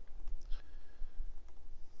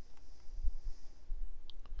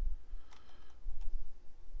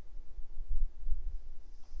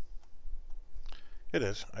 It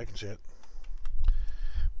is. I can see it.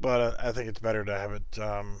 But I think it's better to have it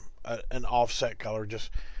an offset color,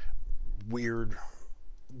 just weird,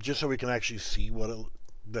 just so we can actually see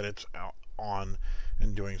that it's out on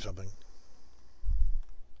and doing something.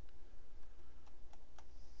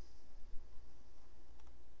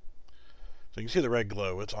 So you can see the red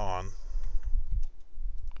glow, it's on.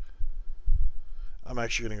 I'm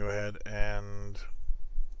actually going to go ahead and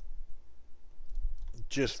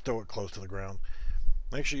just throw it close to the ground.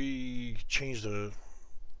 Actually change the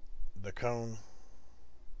cone.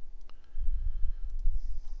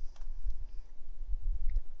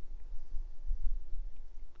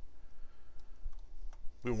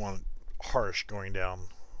 We want it harsh going down.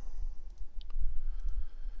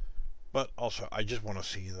 But also, I just want to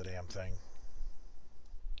see the damn thing.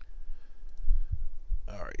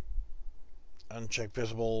 Alright. Uncheck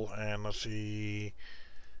visible, and let's see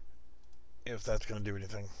if that's going to do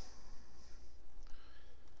anything.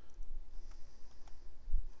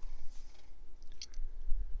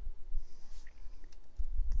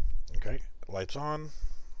 Okay, lights on.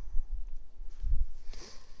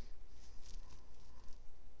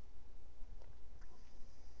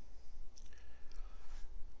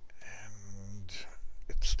 And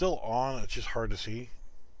it's still on, it's just hard to see.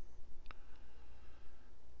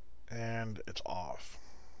 And it's off.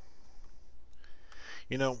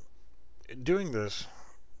 You know, doing this,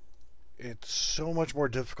 it's so much more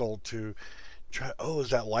difficult to try. Oh,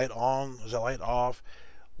 is that light on? Is that light off?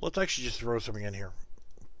 Let's actually just throw something in here.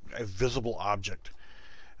 A visible object.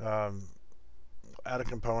 Add a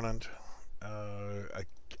component.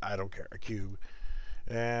 I don't care. A cube.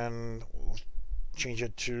 And we'll change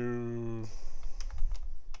it to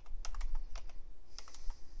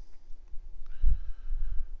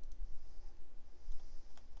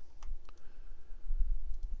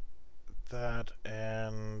that,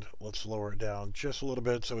 and let's lower it down just a little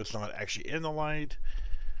bit so it's not actually in the light.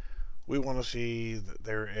 We want to see that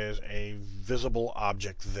there is a visible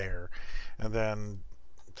object there, and then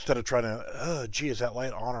instead of trying to gee, is that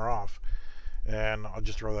light on or off, and I'll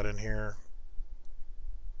just throw that in here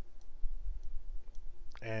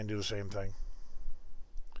and do the same thing.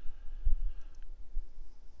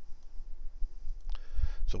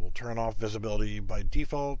 So we'll turn off visibility by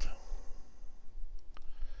default.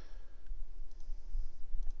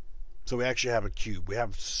 So we actually have a cube. We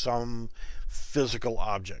have some physical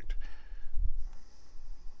object.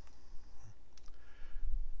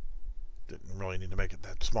 Didn't really need to make it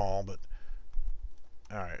that small, but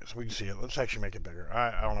alright, so we can see it. Let's actually make it bigger.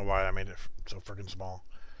 I don't know why I made it so freaking small.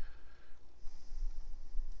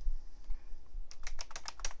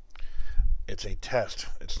 It's a test.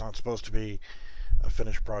 It's not supposed to be a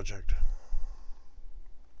finished project.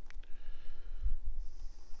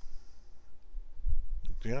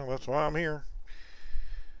 You know, that's why I'm here.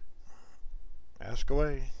 Ask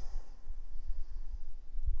away.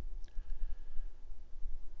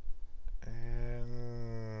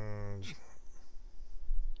 And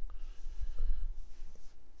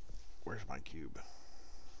where's my cube?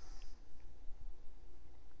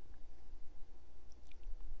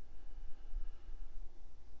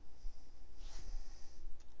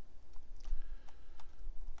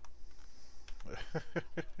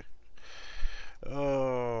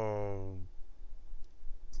 Oh,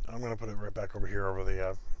 I'm going to put it right back over here over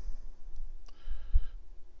the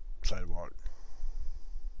sidewalk.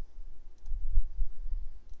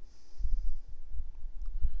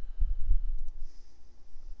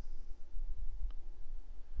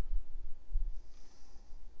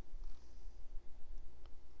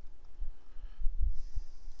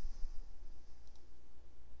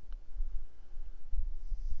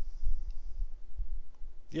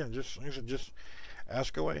 Yeah, just like I said, just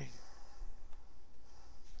ask away.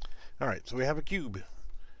 All right, so we have a cube.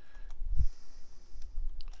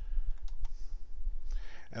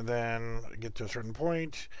 And then get to a certain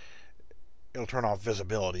point, it'll turn off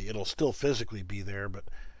visibility. It'll still physically be there, but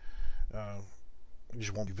it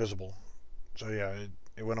just won't be visible. So yeah,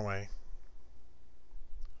 it went away.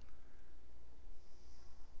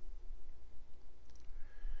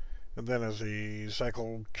 And then as the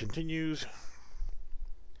cycle continues,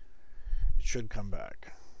 it should come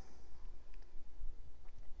back.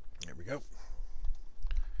 There we go.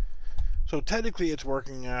 So technically it's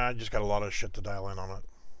working. I just got a lot of shit to dial in on it.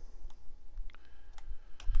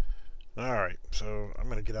 Alright, so I'm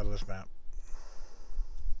going to get out of this map.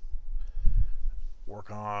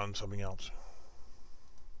 Work on something else.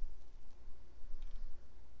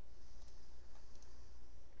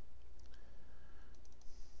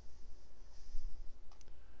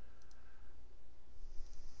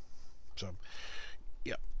 So,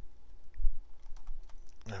 yeah.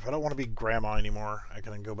 If I don't want to be grandma anymore, I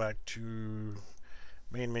can go back to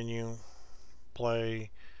main menu, play,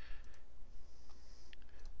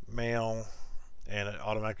 mail, and it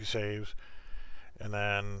automatically saves. And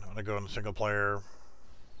then when I go into single player,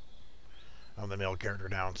 I'm the male character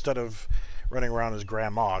now. Instead of running around as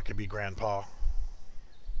grandma, it could be grandpa.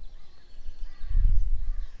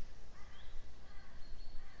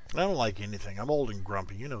 I don't like anything. I'm old and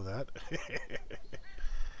grumpy. You know that.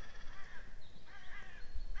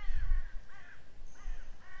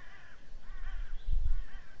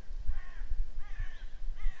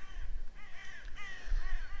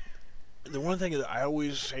 The one thing that I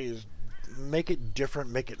always say is make it different,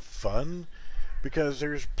 make it fun, because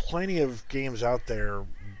there's plenty of games out there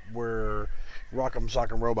where Rock'em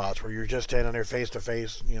Sock'em Robots, where you're just standing there face to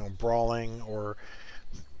face, brawling, or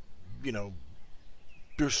you know,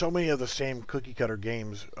 there's so many of the same cookie cutter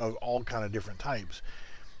games of all kind of different types.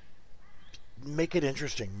 Make it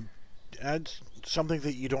interesting. Add something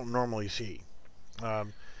that you don't normally see.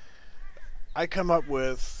 Um, I come up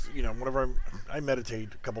with, whenever I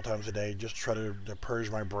meditate a couple times a day, just try to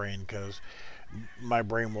purge my brain, because my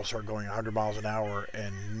brain will start going 100 miles an hour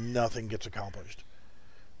and nothing gets accomplished.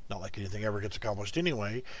 Not like anything ever gets accomplished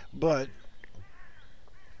anyway, but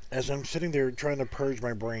as I'm sitting there trying to purge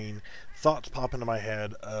my brain, thoughts pop into my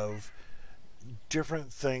head of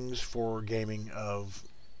different things for gaming, of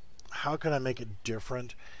how can I make it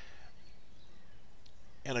different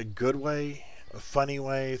in a good way, a funny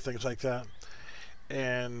way, things like that.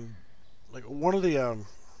 And like one of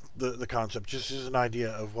the concepts just is an idea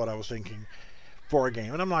of what I was thinking for a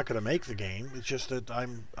game, and I'm not going to make the game. It's just that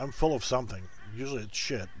I'm full of something. Usually it's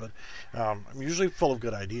shit, but I'm usually full of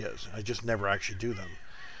good ideas. I just never actually do them.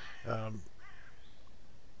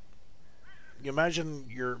 You imagine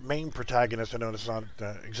your main protagonist. I know it's not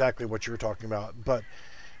exactly what you're talking about, but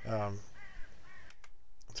let's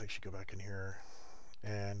actually go back in here,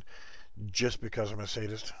 and just because I'm a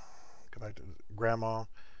sadist, go back to grandma,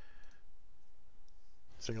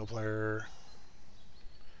 single player,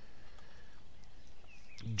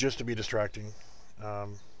 just to be distracting.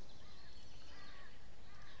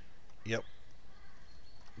 Yep,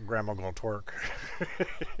 grandma gonna twerk.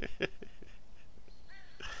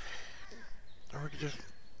 Or we could just,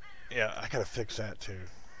 yeah, I gotta fix that too.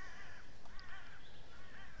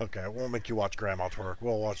 Okay, I won't make you watch grandma twerk.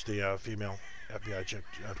 We'll watch the female FBI chick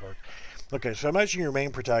twerk. Okay, so imagine your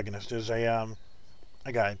main protagonist is a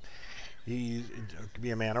guy. He could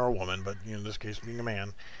be a man or a woman, but in this case, being a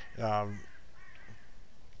man.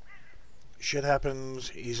 Shit happens.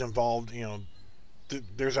 He's involved.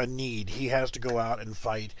 There's a need. He has to go out and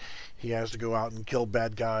fight. He has to go out and kill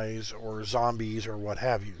bad guys or zombies or what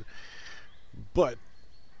have you. But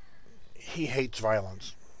he hates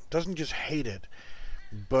violence. Doesn't just hate it,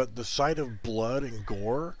 but the sight of blood and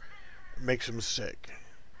gore makes him sick.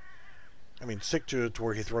 I mean, sick to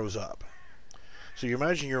where he throws up. So you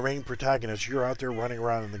imagine your main protagonist, you're out there running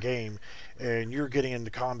around in the game, and you're getting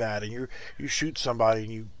into combat, and you shoot somebody,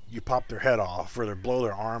 and you pop their head off, or they blow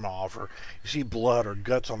their arm off, or you see blood or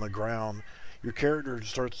guts on the ground. Your character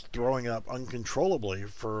starts throwing up uncontrollably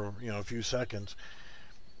for a few seconds.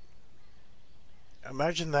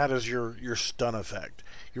 Imagine that as your stun effect.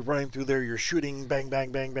 You're running through there, you're shooting, bang,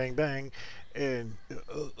 bang, bang, bang, bang, and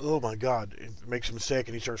oh my god, it makes him sick,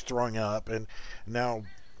 and he starts throwing up, and now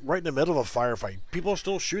right in the middle of a firefight, people are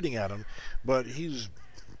still shooting at him, but he's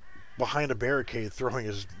behind a barricade throwing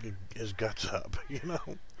his guts up.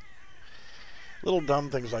 Little dumb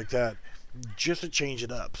things like that, just to change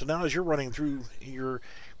it up. So now as you're running through, you're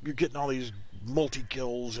getting all these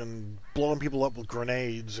multi-kills and blowing people up with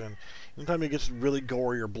grenades, and anytime he gets really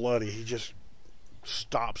gory or bloody, he just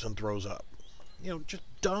stops and throws up. Just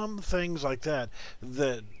dumb things like that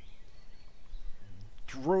that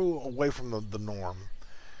throw away from the norm.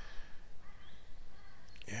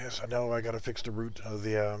 Yes, I know I got to fix the root of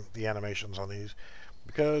the animations on these,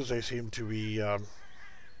 because they seem to be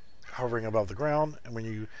hovering above the ground, and when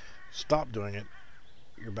you stop doing it,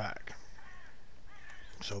 you're back.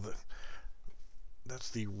 So that's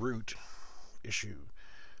the root issue.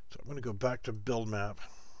 So I'm going to go back to build map,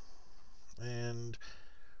 and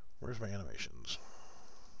where's my animations?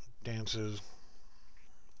 Dances.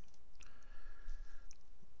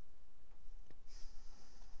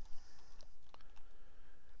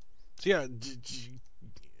 So yeah,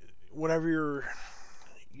 whenever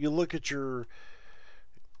you look at your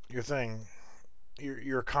thing,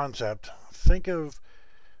 your concept, think of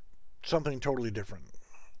something totally different.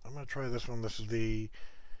 I'm going to try this one. This is the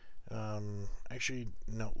actually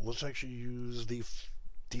no, let's actually use the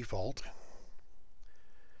default,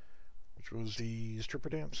 which was the stripper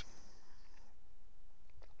dance.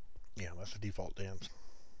 Yeah, that's the default dance.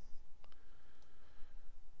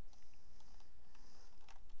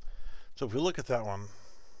 So if we look at that one,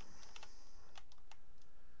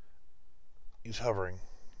 he's hovering.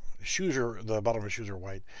 Shoes are, the bottom of his shoes are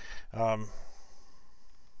white.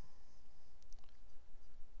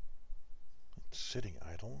 Sitting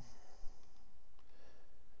idle.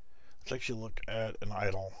 Let's actually look at an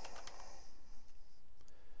idle.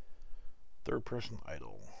 Third person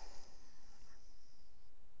idle.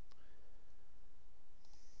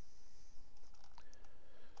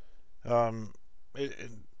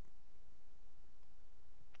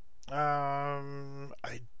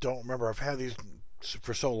 I don't remember. I've had these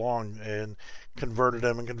for so long and converted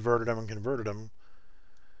them and converted them and converted them.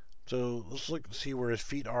 So let's look and see where his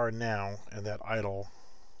feet are now and that idle.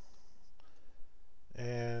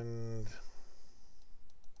 And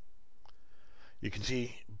you can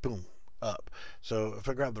see, boom, up. So if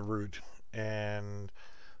I grab the root and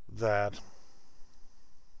that,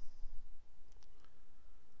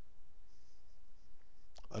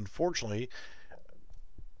 unfortunately,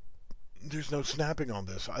 there's no snapping on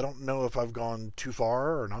this. I don't know if I've gone too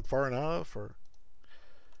far or not far enough, or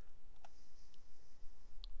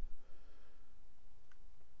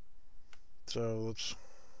so let's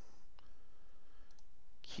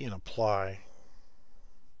key and apply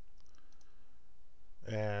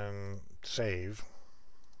and save.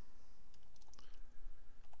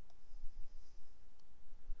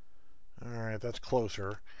 Alright, that's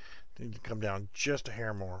closer. Need to come down just a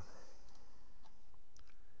hair more.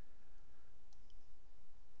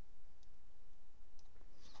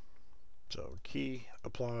 So key,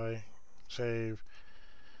 apply, save,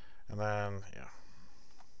 and then, yeah.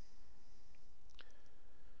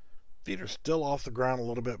 Feet are still off the ground a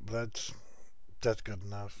little bit, but that's good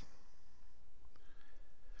enough.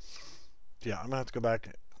 Yeah, I'm gonna have to go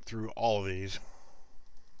back through all of these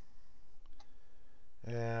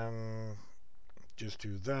and just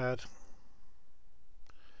do that.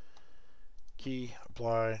 Key,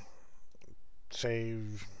 apply,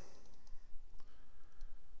 save.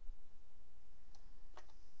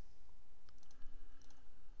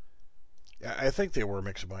 Yeah, I think they were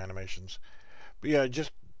mixable animations, but yeah, just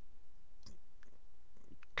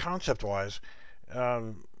concept-wise,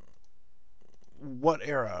 what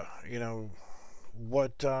era? You know,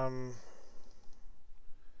 what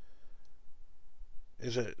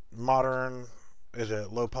is it? Modern? Is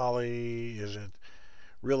it low poly? Is it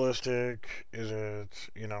realistic? Is it,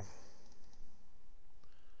 you know?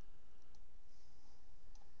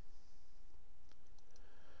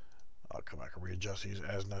 I'll come back and readjust these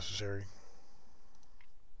as necessary.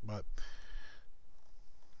 But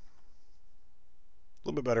a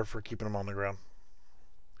little bit better for keeping them on the ground.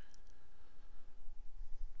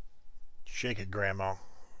 Shake it, Grandma.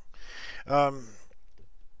 For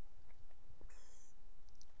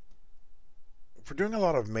doing a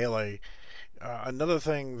lot of melee, another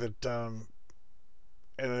thing that, and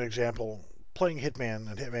an example, playing Hitman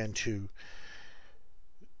and Hitman 2,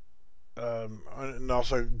 and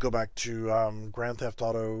also go back to Grand Theft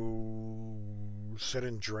Auto San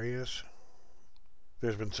Andreas.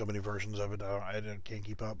 There's been so many versions of it, I can't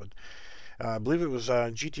keep up, but I believe it was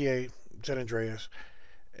GTA San Andreas,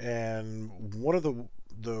 and one of the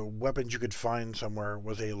weapons you could find somewhere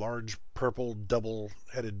was a large purple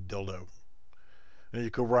double-headed dildo. And you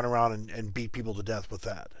could run around and beat people to death with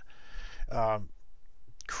that.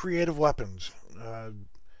 Creative weapons.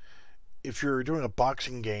 If you're doing a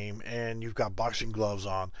boxing game and you've got boxing gloves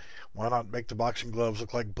on, why not make the boxing gloves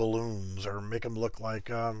look like balloons, or make them look like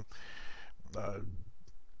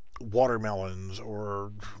watermelons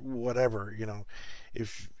or whatever? You know,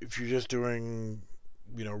 if you're just doing,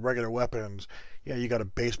 you know, regular weapons, yeah, you got a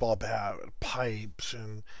baseball bat, pipes,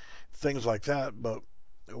 and things like that. But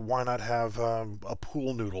why not have a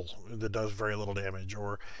pool noodle that does very little damage,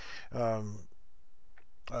 or a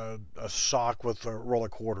sock with a roll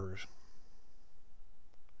of quarters?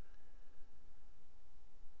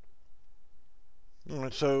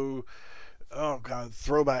 And so, oh god,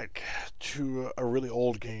 throwback to a really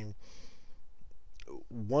old game.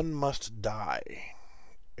 One Must Die.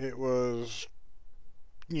 It was,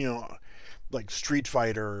 you know, like Street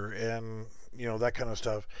Fighter and, you know, that kind of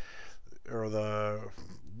stuff, or the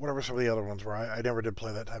whatever some of the other ones were. I never did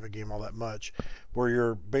play that type of game all that much, where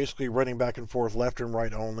you're basically running back and forth, left and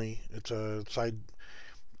right only. It's a side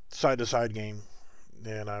to side game,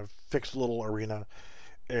 and a fixed little arena,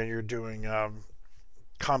 and you're doing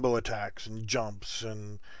combo attacks and jumps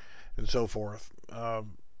and so forth.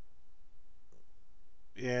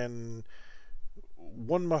 In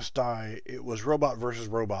One Must Die, it was robot versus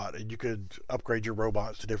robot, and you could upgrade your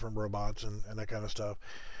robots to different robots and that kind of stuff.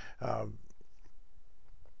 Um,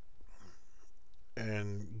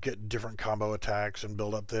 and get different combo attacks and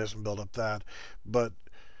build up this and build up that. But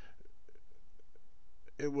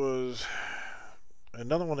it was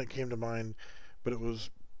another one that came to mind, but it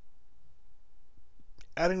was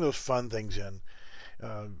adding those fun things in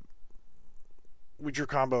uh, with your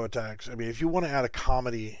combo attacks. I mean, if you want to add a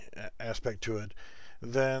comedy aspect to it,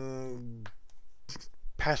 then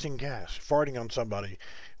passing gas, farting on somebody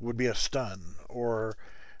would be a stun. Or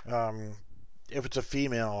um, if it's a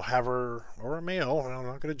female, have her, or a male, I'm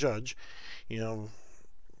not going to judge, you know,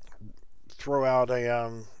 throw out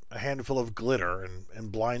a handful of glitter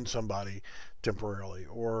and blind somebody temporarily.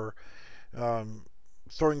 Or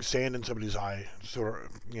throwing sand in somebody's eye, sort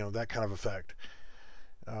of, that kind of effect.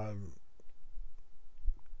 Um,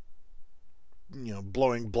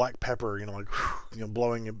 blowing black pepper, like,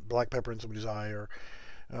 blowing black pepper in somebody's eye, or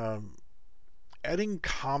um, adding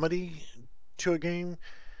comedy to a game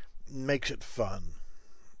makes it fun.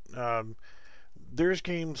 Um, there's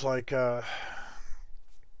games like some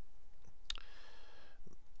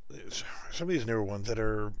of these newer ones that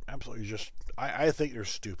are absolutely just, I think they're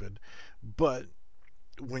stupid, but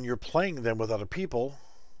when you're playing them with other people,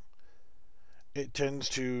 it tends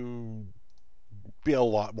to be a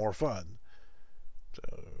lot more fun. So,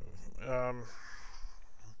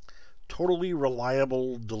 totally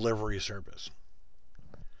reliable delivery service.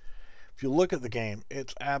 If you look at the game,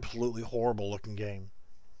 it's absolutely horrible looking game.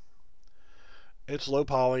 It's low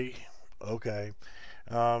poly, okay.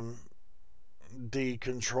 Um, the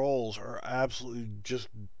controls are absolutely just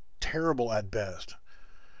terrible at best.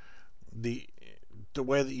 The the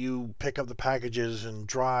way that you pick up the packages and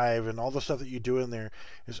drive and all the stuff that you do in there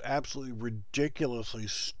is absolutely ridiculously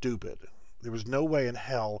stupid. There was no way in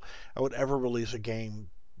hell I would ever release a game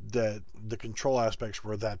that the control aspects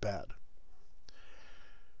were that bad.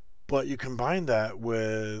 But you combine that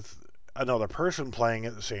with another person playing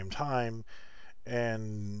at the same time,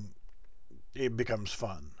 and it becomes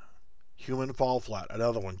fun. Human Fall Flat,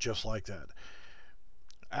 another one just like that.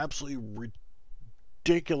 Absolutely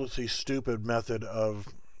ridiculously stupid method of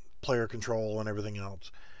player control and everything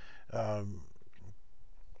else. Um,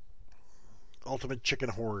 Ultimate Chicken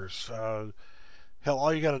Horse. Hell,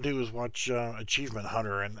 all you got to do is watch Achievement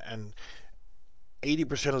Hunter, and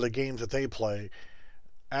 80% of the games that they play,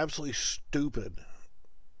 absolutely stupid.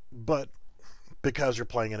 But because you're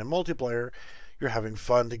playing it in multiplayer, you're having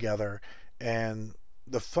fun together. And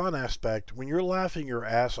the fun aspect, when you're laughing your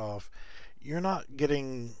ass off, you're not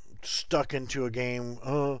getting stuck into a game.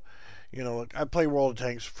 Like I played World of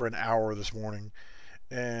Tanks for an hour this morning,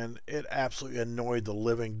 and it absolutely annoyed the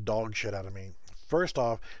living dog shit out of me. First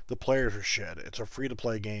off, the players are shit. It's a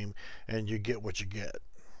free-to-play game, and you get what you get.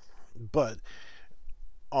 But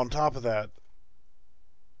on top of that,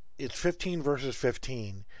 it's 15 versus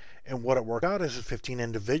 15, and what it worked out is 15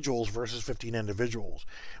 individuals versus 15 individuals.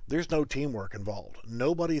 There's no teamwork involved.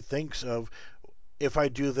 Nobody thinks of, if I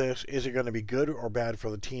do this, is it going to be good or bad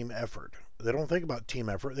for the team effort? They don't think about team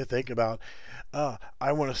effort. They think about,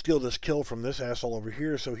 I want to steal this kill from this asshole over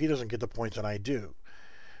here so he doesn't get the points that I do.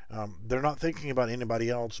 They're not thinking about anybody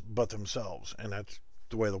else but themselves, and that's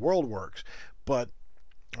the way the world works. But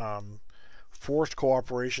forced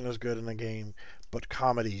cooperation is good in the game, but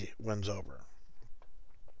comedy wins over.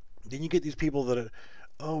 Then you get these people that,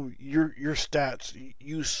 your stats,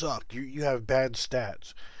 you suck. You have bad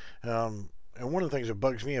stats. And one of the things that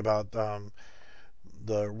bugs me about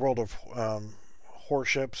the World of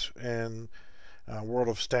Warships and World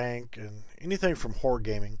of Stank and anything from Horde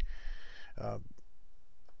Gaming,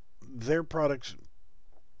 their products,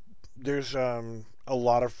 there's a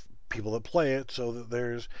lot of people that play it, so that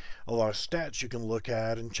there's a lot of stats you can look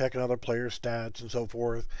at and check another player's stats and so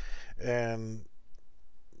forth. And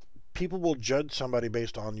people will judge somebody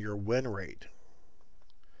based on your win rate.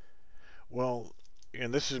 Well,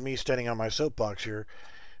 and this is me standing on my soapbox here.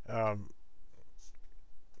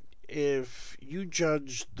 If you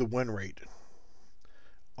judge the win rate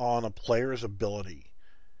on a player's ability,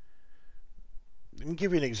 let me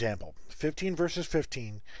give you an example. 15 versus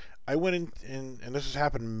 15. I went in, and this has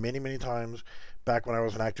happened many, many times back when I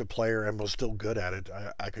was an active player and was still good at it.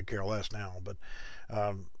 I could care less now, but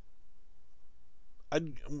I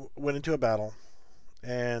went into a battle,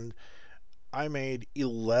 and I made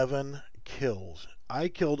 11 kills. I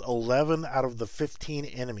killed 11 out of the 15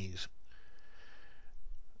 enemies,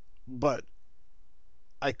 but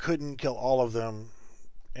I couldn't kill all of them,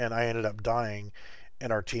 and I ended up dying,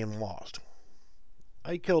 and our team lost.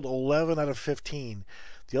 I killed 11 out of 15.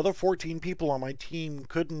 The other 14 people on my team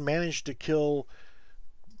couldn't manage to kill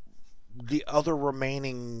the other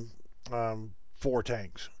remaining 4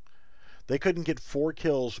 tanks. They couldn't get 4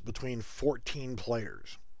 kills between 14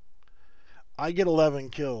 players. I get 11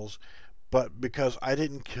 kills, but because I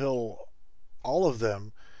didn't kill all of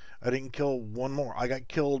them, I didn't kill one more. I got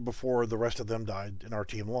killed before the rest of them died and our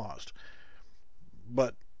team lost.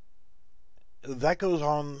 But that goes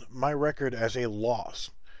on my record as a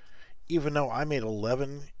loss, even though I made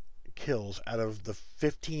 11 kills out of the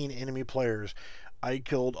 15 enemy players. I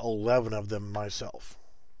killed 11 of them myself.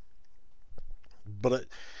 But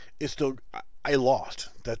it's still, I lost.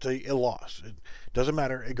 That's a loss. It doesn't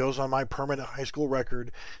matter. It goes on my permanent high school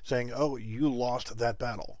record saying, oh, you lost that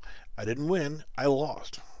battle. I didn't win. I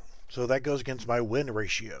lost. So that goes against my win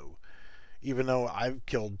ratio. Even though I've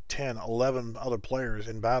killed 10, 11 other players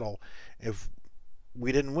in battle, if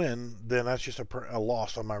we didn't win, then that's just a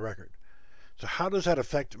loss on my record. So how does that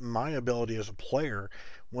affect my ability as a player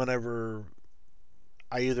whenever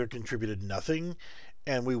I either contributed nothing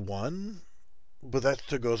and we won, but that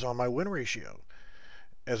still goes on my win ratio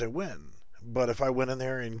as a win. But if I went in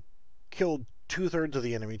there and killed 2/3 of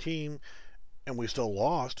the enemy team and we still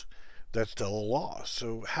lost, that's still a loss.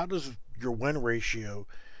 So how does your win ratio...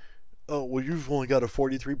 Oh, well, you've only got a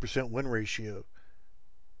 43% win ratio.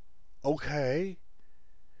 Okay.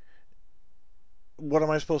 What am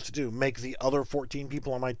I supposed to do? Make the other 14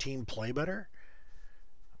 people on my team play better?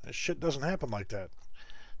 That shit doesn't happen like that.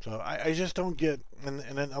 So I just don't get... And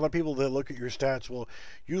then other people that look at your stats, well,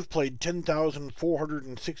 you've played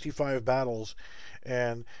 10,465 battles,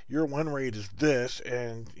 and your win rate is this,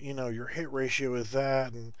 and, you know, your hit ratio is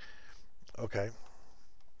that, and... Okay.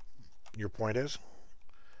 Your point is?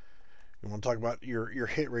 You want to talk about your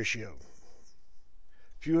hit ratio.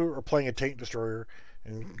 If you are playing a tank destroyer,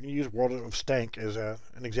 and you use World of Stank as an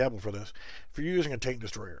example for this, if you're using a tank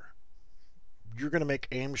destroyer, you're going to make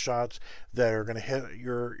aim shots that are going to hit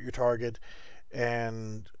your target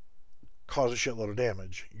and cause a shitload of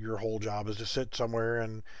damage. Your whole job is to sit somewhere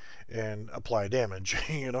and apply damage,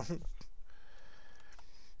 you know?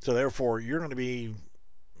 So therefore, you're going to be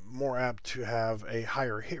more apt to have a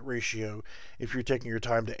higher hit ratio if you're taking your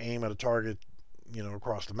time to aim at a target, you know,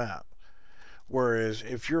 across the map. Whereas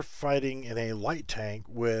if you're fighting in a light tank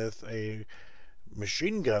with a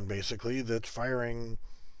machine gun, basically, that's firing,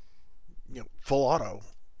 you know, full auto,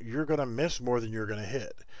 you're going to miss more than you're going to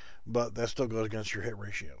hit. But that still goes against your hit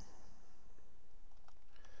ratio.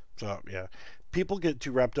 So, yeah. People get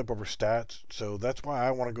too wrapped up over stats, so that's why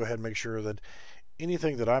I want to go ahead and make sure that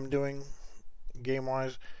anything that I'm doing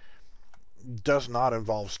game-wise does not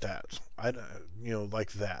involve stats. You know,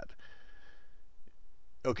 like that.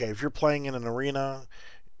 Okay, if you're playing in an arena,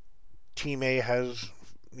 Team A has,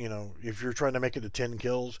 you know, if you're trying to make it to 10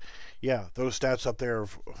 kills, yeah, those stats up there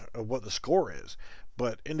of what the score is.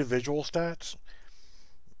 But individual stats,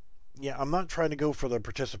 yeah, I'm not trying to go for the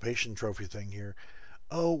participation trophy thing here.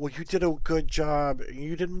 Oh, well, you did a good job.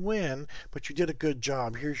 You didn't win, but you did a good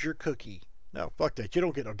job. Here's your cookie. No, fuck that. You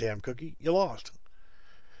don't get no damn cookie. You lost.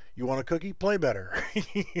 You want a cookie? Play better.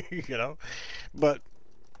 You know? But,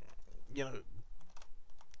 you know,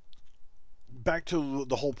 back to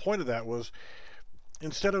the whole point of that was,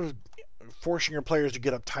 instead of forcing your players to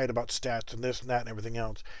get uptight about stats and this and that and everything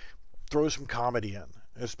else, throw some comedy in,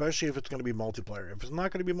 especially if it's going to be multiplayer. If it's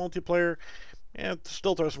not going to be multiplayer, yeah,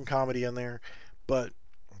 still throw some comedy in there, but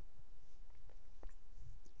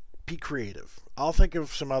be creative. I'll think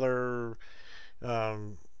of some other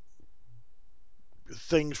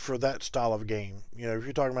things for that style of game. You know, if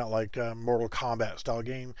you're talking about like Mortal Kombat style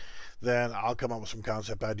game, then I'll come up with some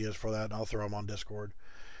concept ideas for that and I'll throw them on Discord.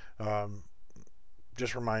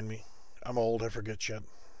 Just remind me. I'm old, I forget shit.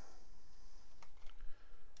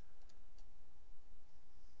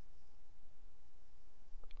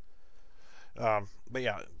 But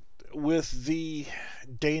yeah, with the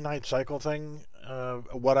day-night cycle thing,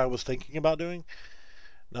 what I was thinking about doing.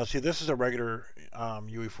 Now, see, this is a regular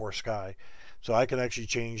UE4 sky, so I can actually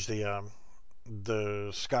change the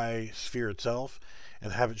sky sphere itself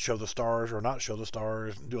and have it show the stars or not show the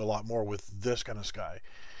stars, and do a lot more with this kind of sky.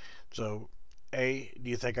 So, do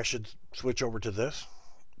you think I should switch over to this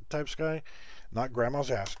type sky? Not grandma's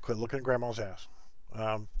ass. Quit looking at grandma's ass.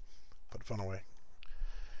 Put the phone away.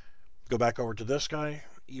 Go back over to this sky,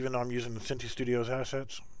 even though I'm using the Cinti Studios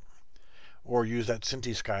assets, or use that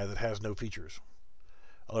Cinti sky that has no features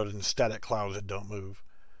other than static clouds that don't move.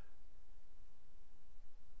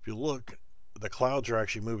 If you look, the clouds are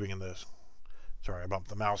actually moving in this. Sorry, I bumped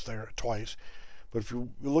the mouse there twice. But if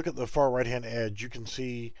you look at the far right-hand edge, you can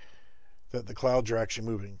see that the clouds are actually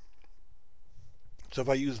moving. So if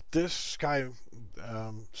I use this sky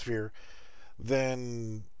sphere,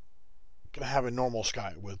 then I'm going to have a normal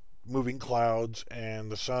sky with moving clouds and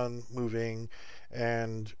the sun moving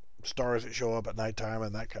and stars that show up at nighttime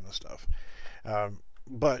and that kind of stuff.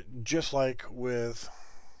 But just like with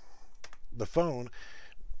the phone,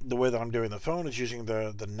 the way that I'm doing the phone is using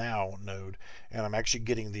the now node, and I'm actually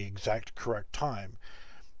getting the exact correct time.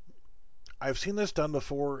 I've seen this done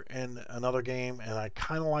before in another game, and I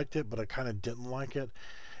kind of liked it, but I kind of didn't like it.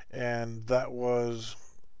 And that was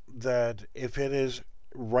that if it is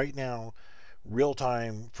right now real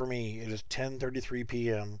time for me, it is 10:33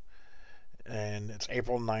 p.m. and it's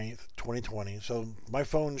April 9th, 2020. So my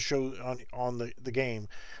phone shows on the game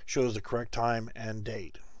shows the correct time and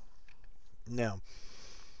date. Now,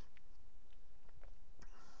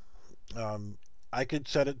 I could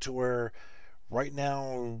set it to where right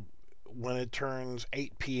now, when it turns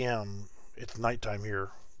 8 p.m., it's nighttime here,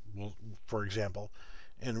 for example,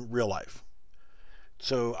 in real life.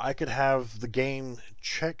 So I could have the game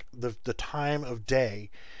check the time of day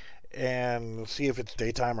and see if it's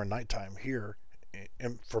daytime or nighttime here,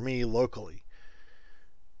 and for me locally.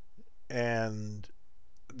 And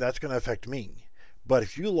that's going to affect me. But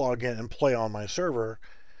if you log in and play on my server,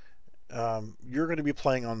 you're going to be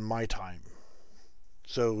playing on my time.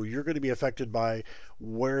 So you're going to be affected by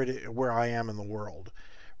where I am in the world.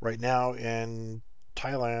 Right now in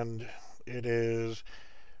Thailand, it is,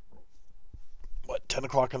 what, 10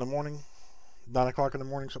 o'clock in the morning? 9 o'clock in the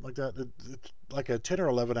morning, something like that. It's like a 10 or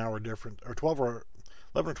 11 hour difference, or 11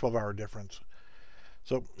 or 12 hour difference.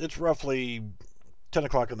 So it's roughly 10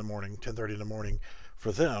 o'clock in the morning, 10:30 in the morning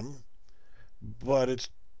for them, but it's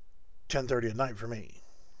 10:30 at night for me.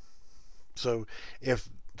 So if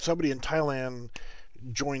somebody in Thailand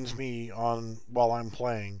joins me on while I'm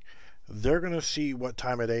playing, they're going to see what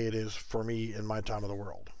time of day it is for me in my time of the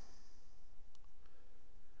world.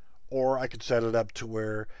 Or I could set it up to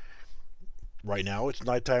where right now it's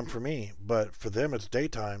nighttime for me, but for them it's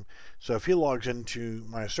daytime. So if he logs into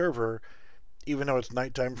my server, even though it's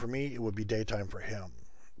nighttime for me, it would be daytime for him.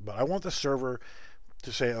 But I want the server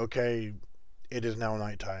to say, okay, it is now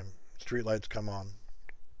nighttime. Street lights come on.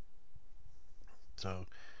 So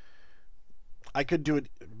I could do it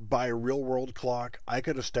by a real world clock. I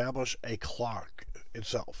could establish a clock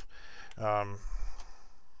itself.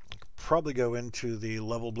 Probably go into the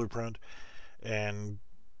level blueprint and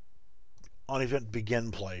on event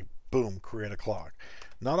begin play, boom, create a clock.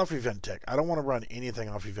 Not off event tick. I don't want to run anything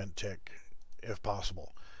off event tick if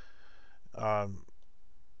possible.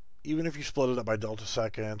 Even if you split it up by delta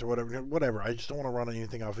second or whatever, I just don't want to run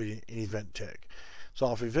anything off an event tick. So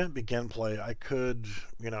off event begin play, I could,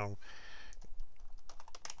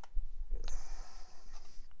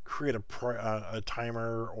 create a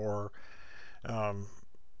timer or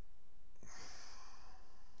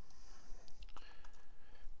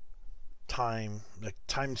time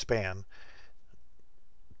span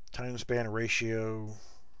ratio.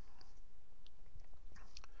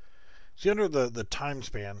 See, under the time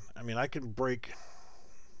span, I mean, I can break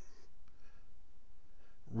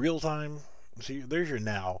real time. See, there's your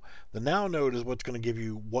now. The now node is what's going to give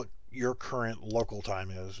you what your current local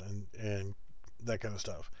time is and that kind of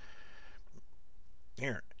stuff.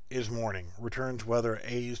 Here is morning. Returns whether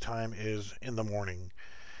A's time is in the morning.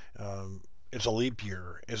 It's a leap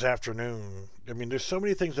year. It's afternoon. I mean, there's so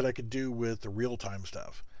many things that I could do with the real-time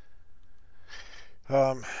stuff.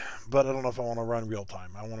 But I don't know if I want to run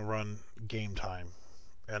real-time. I want to run game time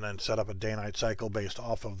and then set up a day-night cycle based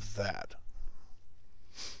off of that.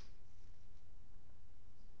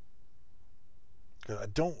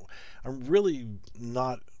 I'm really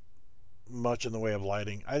not much in the way of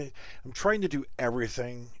lighting. I'm trying to do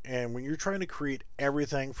everything, and when you're trying to create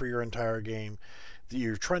everything for your entire game,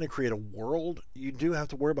 you're trying to create a world, you do have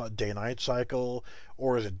to worry about day-night cycle,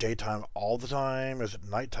 or is it daytime all the time? Is it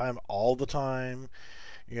nighttime all the time?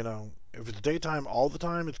 If it's daytime all the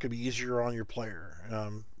time, it's going to be easier on your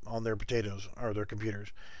player, on their potatoes, or their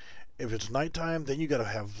computers. If it's nighttime, then you got to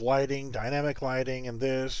have lighting, dynamic lighting, and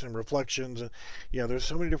this, and reflections, and there's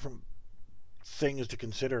so many different things to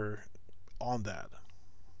consider on that.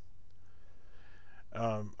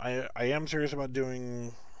 I am serious about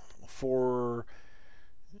doing for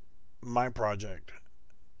my project,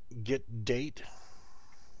 get date,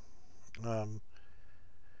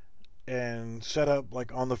 and set up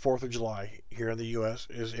like on the 4th of July here in the US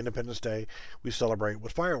is Independence Day. We celebrate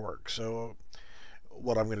with fireworks. So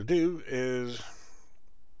what I'm going to do is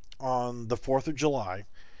on the 4th of July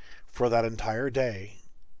for that entire day,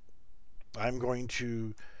 I'm going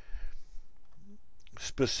to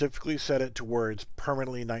specifically set it to where it's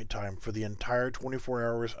permanently nighttime for the entire 24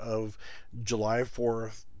 hours of July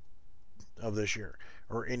 4th of this year,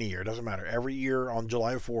 or any year, it doesn't matter. Every year on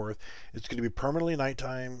July 4th, it's going to be permanently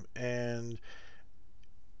nighttime, and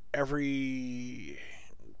every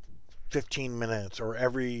 15 minutes or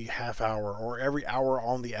every half hour or every hour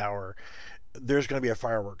on the hour, there's going to be a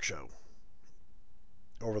fireworks show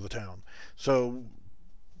over the town. So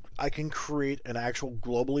I can create an actual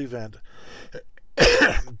global event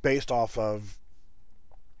based off of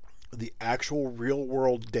the actual real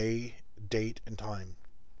world day, date, and time.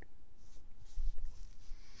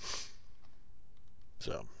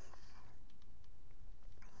 So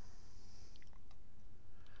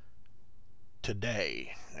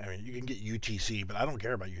today, I mean, you can get UTC, but I don't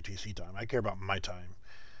care about UTC time. I care about my time.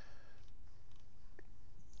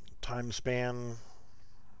 Time span,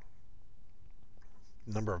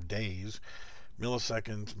 number of days,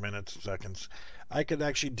 milliseconds, minutes, seconds. I could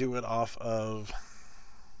actually do it off of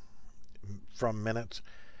from minutes,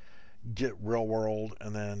 get real world,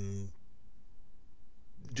 and then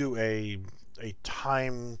do a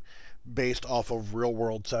time based off of real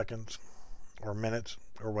world seconds or minutes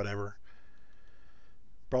or whatever.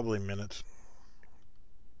 Probably minutes.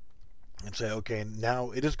 And say, okay,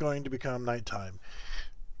 now it is going to become nighttime.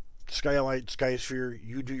 Skylight, Skysphere,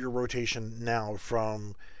 you do your rotation now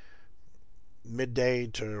from midday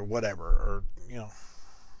to whatever, or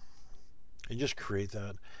and just create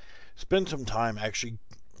that. Spend some time actually.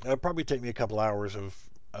 It'll probably take me a couple hours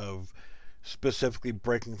of specifically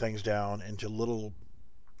breaking things down into little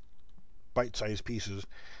bite-sized pieces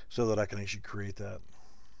so that I can actually create that.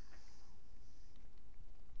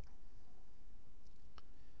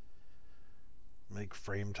 Make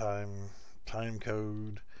frame time, time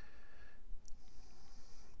code,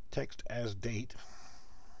 text as date,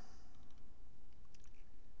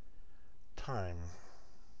 time.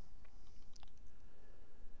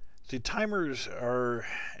 See, timers are,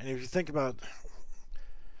 and if you think about,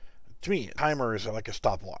 to me, timer is like a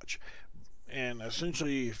stopwatch. And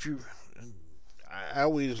essentially, I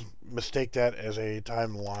always mistake that as a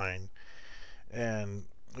timeline. And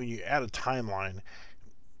when you add a timeline,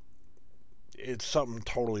 it's something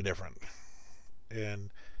totally different. And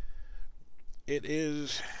it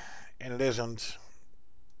is, and it isn't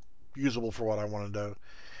usable for what I want to do.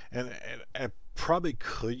 And I probably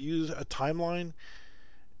could use a timeline.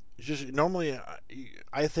 Just normally,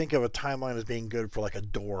 I think of a timeline as being good for like a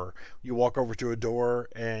door. You walk over to a door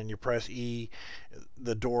and you press E,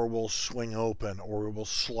 the door will swing open, or it will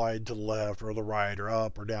slide to the left or the right or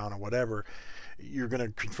up or down or whatever. You're going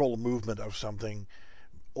to control the movement of something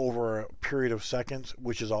over a period of seconds,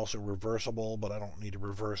 which is also reversible, but I don't need to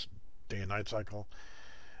reverse day and night cycle.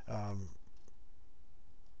 I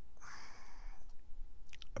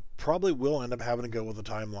probably will end up having to go with a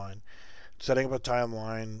timeline. Setting up a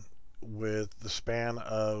timeline with the span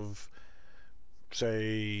of,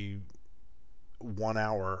 say, 1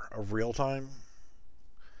 hour of real time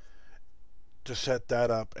to set that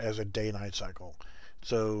up as a day-night cycle.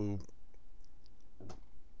 So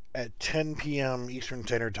at 10 p.m. Eastern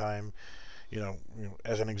Standard Time,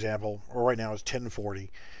 as an example, or right now it's 10:40.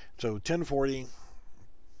 So 10:40,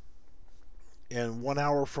 and 1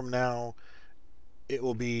 hour from now, it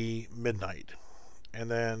will be midnight. And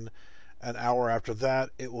then an hour after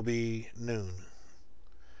that, it will be noon.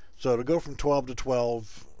 So to go from 12 to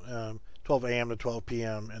 12 a.m. to 12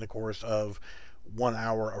 p.m. in a course of 1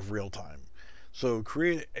 hour of real time. So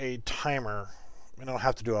create a timer. I don't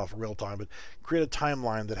have to do it off real time, but create a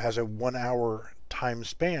timeline that has a 1 hour time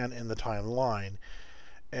span in the timeline.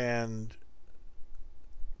 And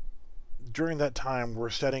during that time,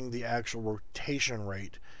 we're setting the actual rotation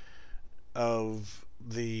rate of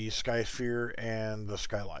the Skysphere and the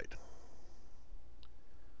Skylight.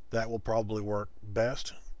 That will probably work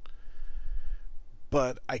best.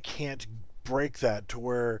 But I can't break that to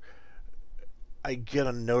where I get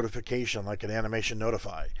a notification, like an animation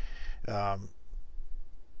notify, and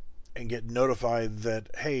get notified that,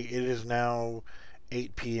 hey, it is now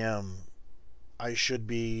 8 p.m. I should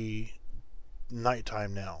be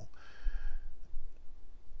nighttime now.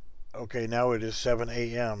 Okay, now it is 7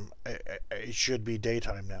 a.m. It should be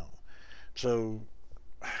daytime now. So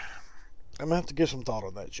I'm gonna have to give some thought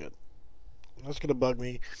on that shit. That's gonna bug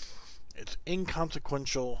me. It's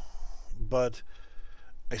inconsequential, but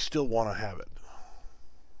I still want to have it.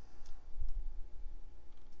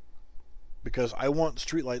 Because I want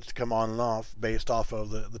streetlights to come on and off based off of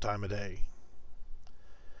the time of day.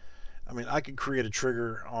 I mean, I could create a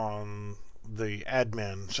trigger on the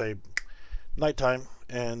admin, say nighttime,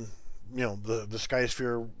 and the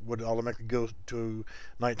Skysphere would automatically go to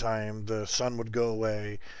nighttime, the sun would go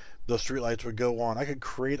away, the streetlights would go on. I could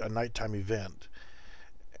create a nighttime event.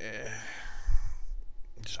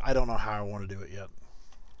 I don't know how I want to do it yet.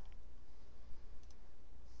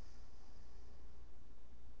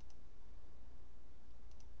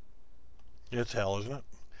 It's hell, isn't it?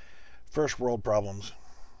 First world problems.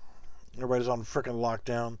 Everybody's on frickin'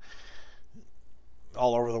 lockdown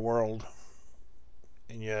all over the world.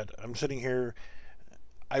 And yet, I'm sitting here.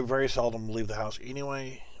 I very seldom leave the house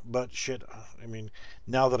anyway. But shit, I mean,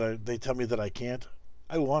 now that they tell me that I can't,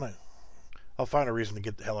 I want to. I'll find a reason to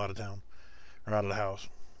get the hell out of town. Or out of the house.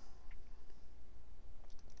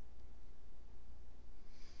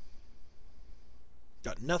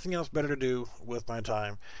 Got nothing else better to do with my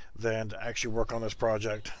time than to actually work on this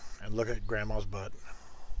project and look at Grandma's butt.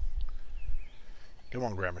 Come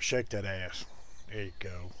on, Grandma, shake that ass. There you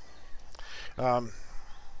go.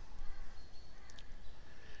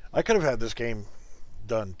 I could have had this game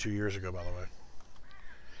done 2 years ago, by the way.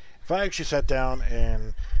 If I actually sat down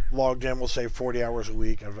and logged in, we'll say 40 hours a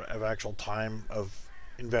week of actual time, of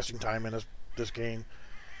investing time in this game,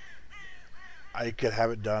 I could have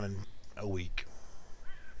it done in a week.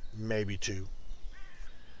 Maybe 2.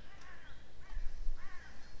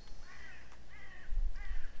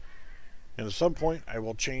 And at some point, I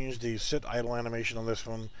will change the sit idle animation on this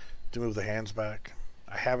one to move the hands back.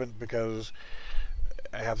 I haven't because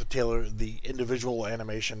I have to tailor the individual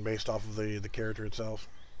animation based off of the character itself.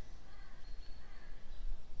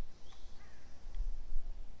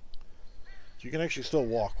 So you can actually still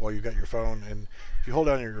walk while you got your phone, and if you hold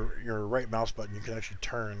down your right mouse button, you can actually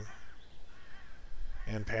turn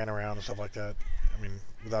and pan around and stuff like that. I mean,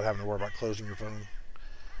 without having to worry about closing your phone.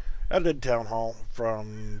 I did town hall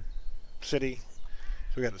from city.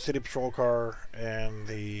 So we got the city patrol car and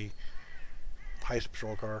the heist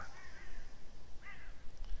patrol car.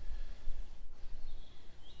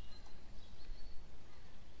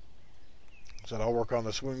 So I'll work on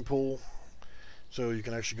the swimming pool, so you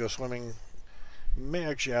can actually go swimming. May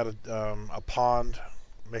actually add a pond,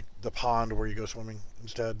 make the pond where you go swimming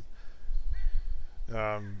instead.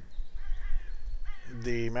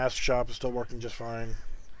 The master shop is still working just fine.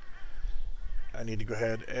 I need to go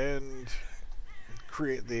ahead and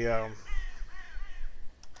create the I'm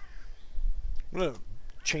gonna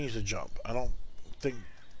change the jump. I don't think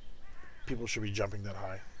people should be jumping that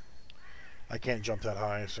high. I can't jump that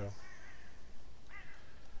high, so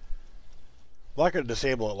well, I could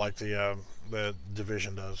disable it like the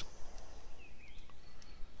Division does.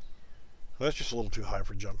 So that's just a little too high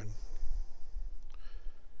for jumping.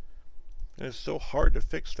 And it's so hard to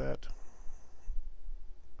fix that.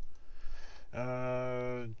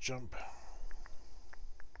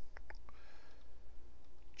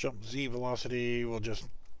 Jump Z velocity, we'll just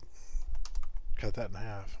cut that in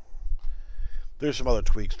half. There's some other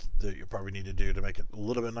tweaks that you probably need to do to make it a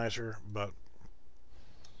little bit nicer, but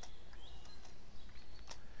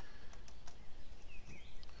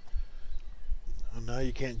now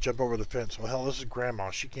you can't jump over the fence. Well, hell, this is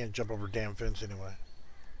Grandma. She can't jump over a damn fence anyway.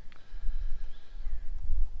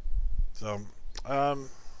 So,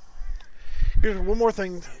 here's one more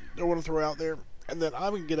thing I want to throw out there, and then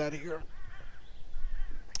I'm going to get out of here.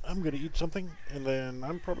 I'm going to eat something, and then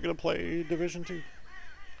I'm probably going to play Division 2.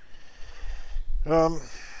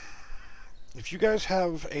 If you guys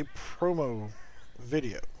have a promo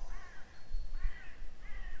video,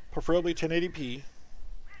 preferably 1080p,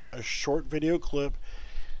 a short video clip,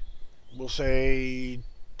 we'll say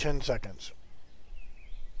 10 seconds.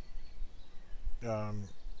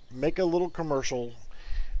 Make a little commercial,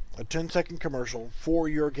 a 10-second commercial for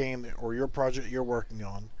your game or your project you're working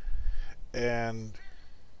on, and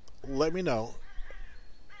let me know.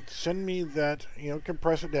 Send me that,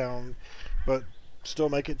 compress it down, but still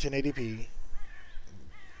make it 1080p.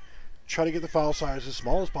 Try to get the file size as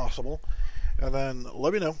small as possible, and then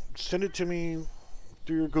let me know. Send it to me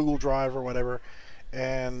through your Google Drive or whatever,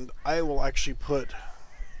 and I will actually put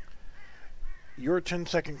your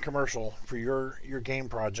 10-second commercial for your game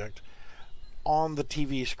project on the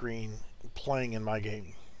TV screen playing in my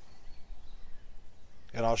game.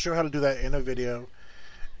 And I'll show how to do that in a video,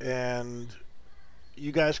 and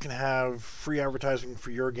you guys can have free advertising for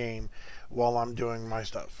your game while I'm doing my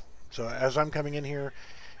stuff. So as I'm coming in here,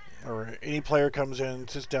 or any player comes in,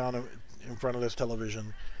 sits down in front of this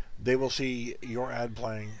television, they will see your ad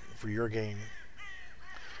playing for your game.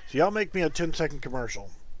 So y'all make me a 10-second commercial,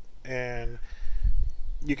 and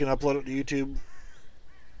you can upload it to YouTube,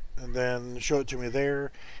 and then show it to me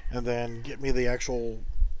there, and then get me the actual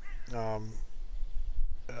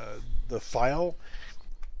the file.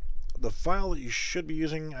 The file that you should be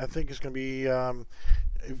using, I think, is going to be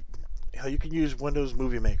you can use Windows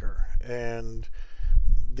Movie Maker, and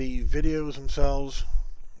the videos themselves.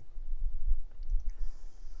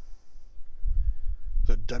 Is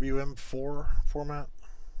it WM4 format?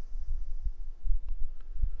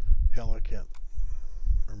 Hell, I can't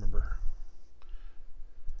remember.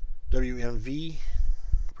 WMV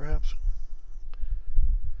perhaps.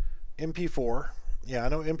 MP4. Yeah, I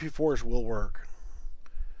know MP4s will work.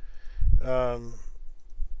 But,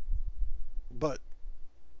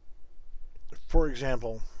 for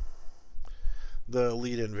example, the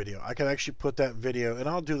lead-in video. I can actually put that video, and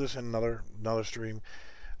I'll do this in another stream.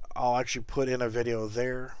 I'll actually put in a video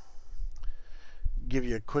there. Give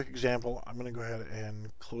you a quick example. I'm going to go ahead and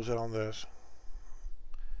close it on this.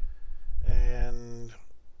 And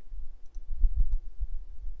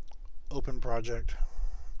open project.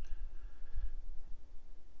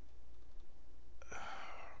 Oh,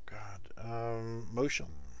 God. Motion.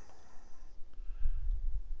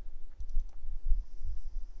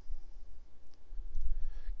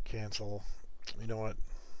 Cancel. You know what?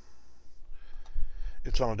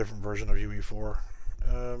 It's on a different version of UE4.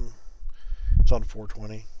 It's on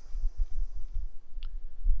 420.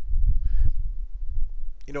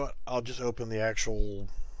 You know what? I'll just open the actual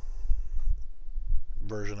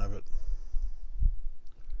version of it.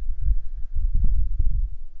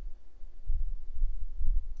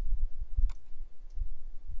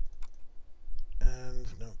 And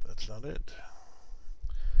nope, that's not it.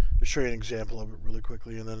 I'll show you an example of it really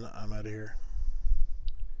quickly, and then I'm out of here.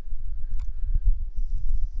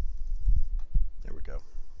 There we go.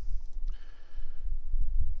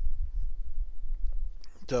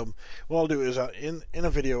 So what I'll do is in a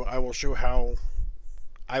video I will show how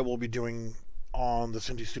I will be doing on the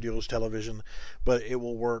Cinti Studios television, but it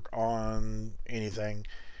will work on anything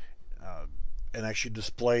and actually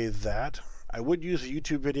display that. I would use the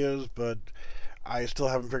YouTube videos, but I still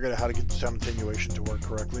haven't figured out how to get the sound attenuation to work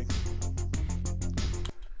correctly.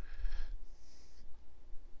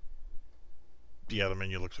 Yeah, the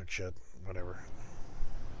menu looks like shit. Whatever.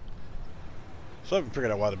 So I haven't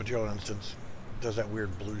figured out why the material instance does that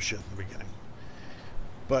weird blue shit in the beginning.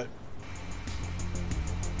 But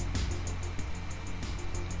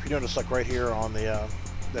if you notice, like right here on the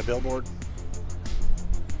that billboard,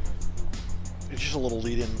 it's just a little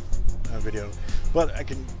lead-in video. But I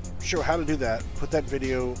can show how to do that, put that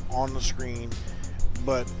video on the screen.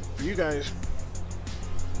 But for you guys,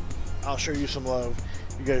 I'll show you some love.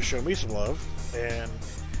 You guys show me some love, and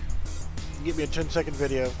give me a 10-second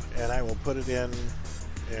video, and I will put it in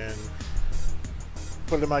and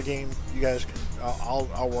put it in my game. You guys can,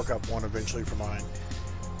 I'll work up one eventually for mine.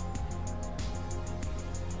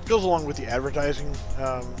 Goes along with the advertising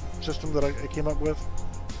system that I came up with.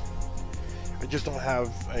 I just don't have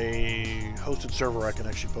a hosted server I can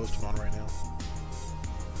actually post them on right now.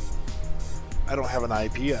 I don't have an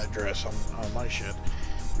IP address on my shit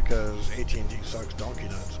because AT&T sucks donkey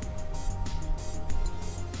nuts.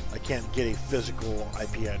 I can't get a physical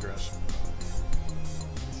IP address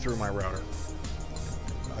through my router.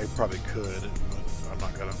 I probably could, but I'm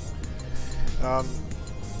not gonna.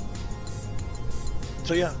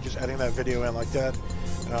 So yeah, just adding that video in like that.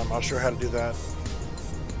 I'll show you how to do that.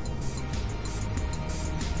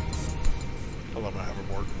 I love my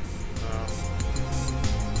hoverboard.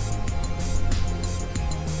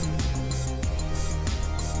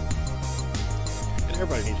 And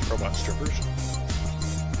everybody needs robot strippers.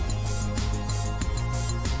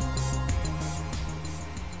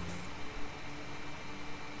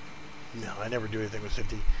 No, I never do anything with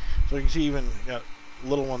Cinti. So you can see even got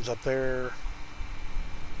little ones up there.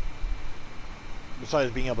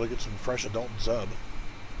 Besides being able to get some fresh adult Zub,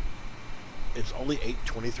 it's only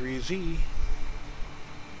 823Z.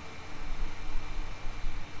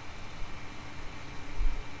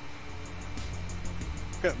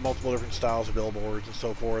 Got multiple different styles of billboards and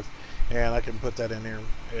so forth, and I can put that in there.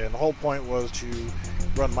 And the whole point was to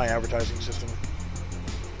run my advertising system,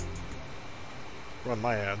 run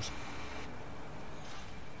my ads.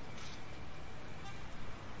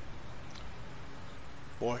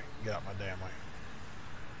 Boy, get out my damn way.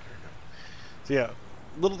 So yeah,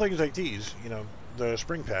 little things like these, you know, the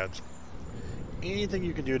spring pads. Anything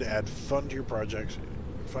you can do to add fun to your projects,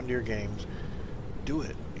 fun to your games, do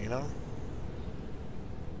it, you know?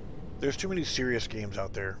 There's too many serious games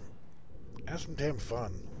out there. Have some damn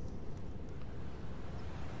fun.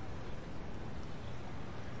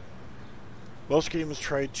 Most games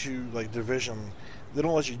try to, like Division, they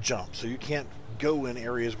don't let you jump, so you can't go in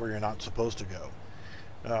areas where you're not supposed to go.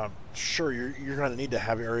 Sure, you're going to need to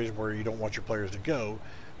have areas where you don't want your players to go,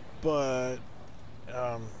 but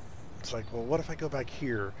it's like, well, what if I go back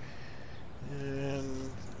here? And,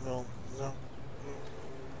 well, no.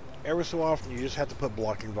 Every so often, you just have to put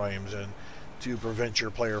blocking volumes in to prevent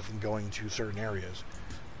your player from going to certain areas.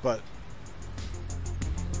 But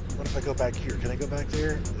what if I go back here? Can I go back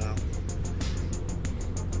there? No.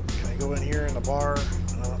 Can I go in here in the bar?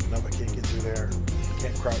 No, I can't get through there. I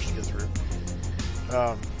can't crouch to get through.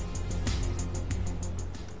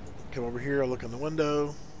 Come over here, look in the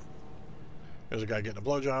window. There's a guy getting a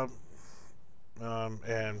blowjob.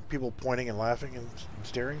 And people pointing and laughing and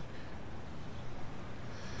staring.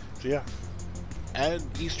 So yeah, add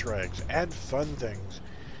Easter eggs, add fun things,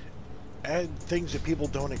 add things that people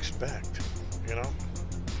don't expect, you know?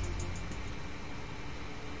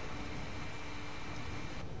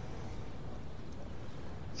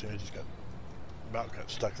 See, I just got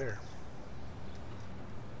stuck there.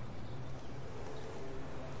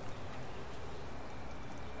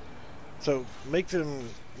 So make them,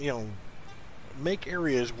 make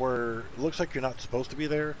areas where it looks like you're not supposed to be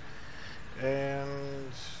there, and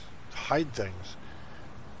hide things.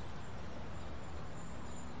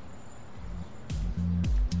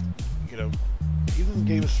 Even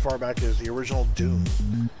games as far back as the original Doom,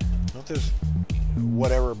 not this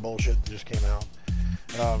whatever bullshit that just came out,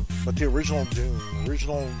 but the original Doom,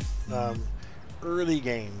 early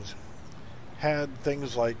games had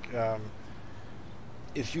things like,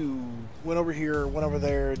 if you went over here, went over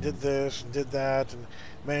there, did this, and did that, and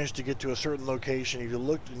managed to get to a certain location, if you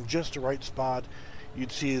looked in just the right spot,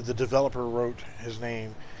 you'd see the developer wrote his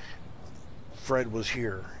name. Fred was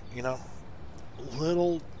here,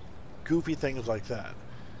 Little goofy things like that.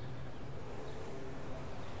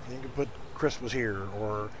 You can put Chris was here,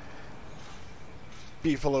 or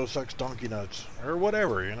Beefalo sucks donkey nuts, or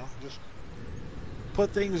whatever, Just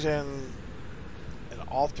put things in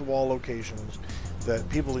off-the-wall locations that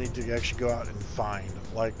people need to actually go out and find,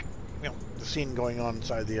 like the scene going on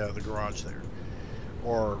inside the garage there,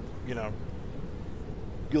 or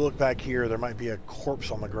you look back here, there might be a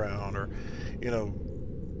corpse on the ground, or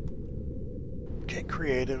get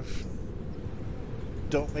creative.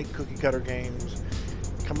 Don't make cookie cutter games.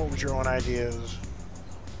 Come up with your own ideas.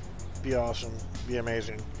 Be awesome. Be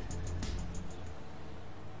amazing.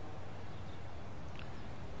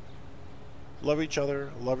 Love each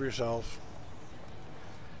other. Love yourself.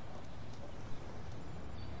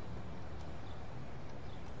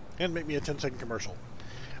 And make me a 10-second commercial.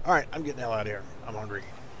 Alright, I'm getting the hell out of here. I'm hungry.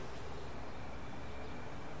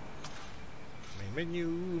 Main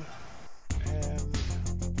menu. And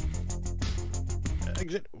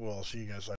exit. Well, I'll see you guys later.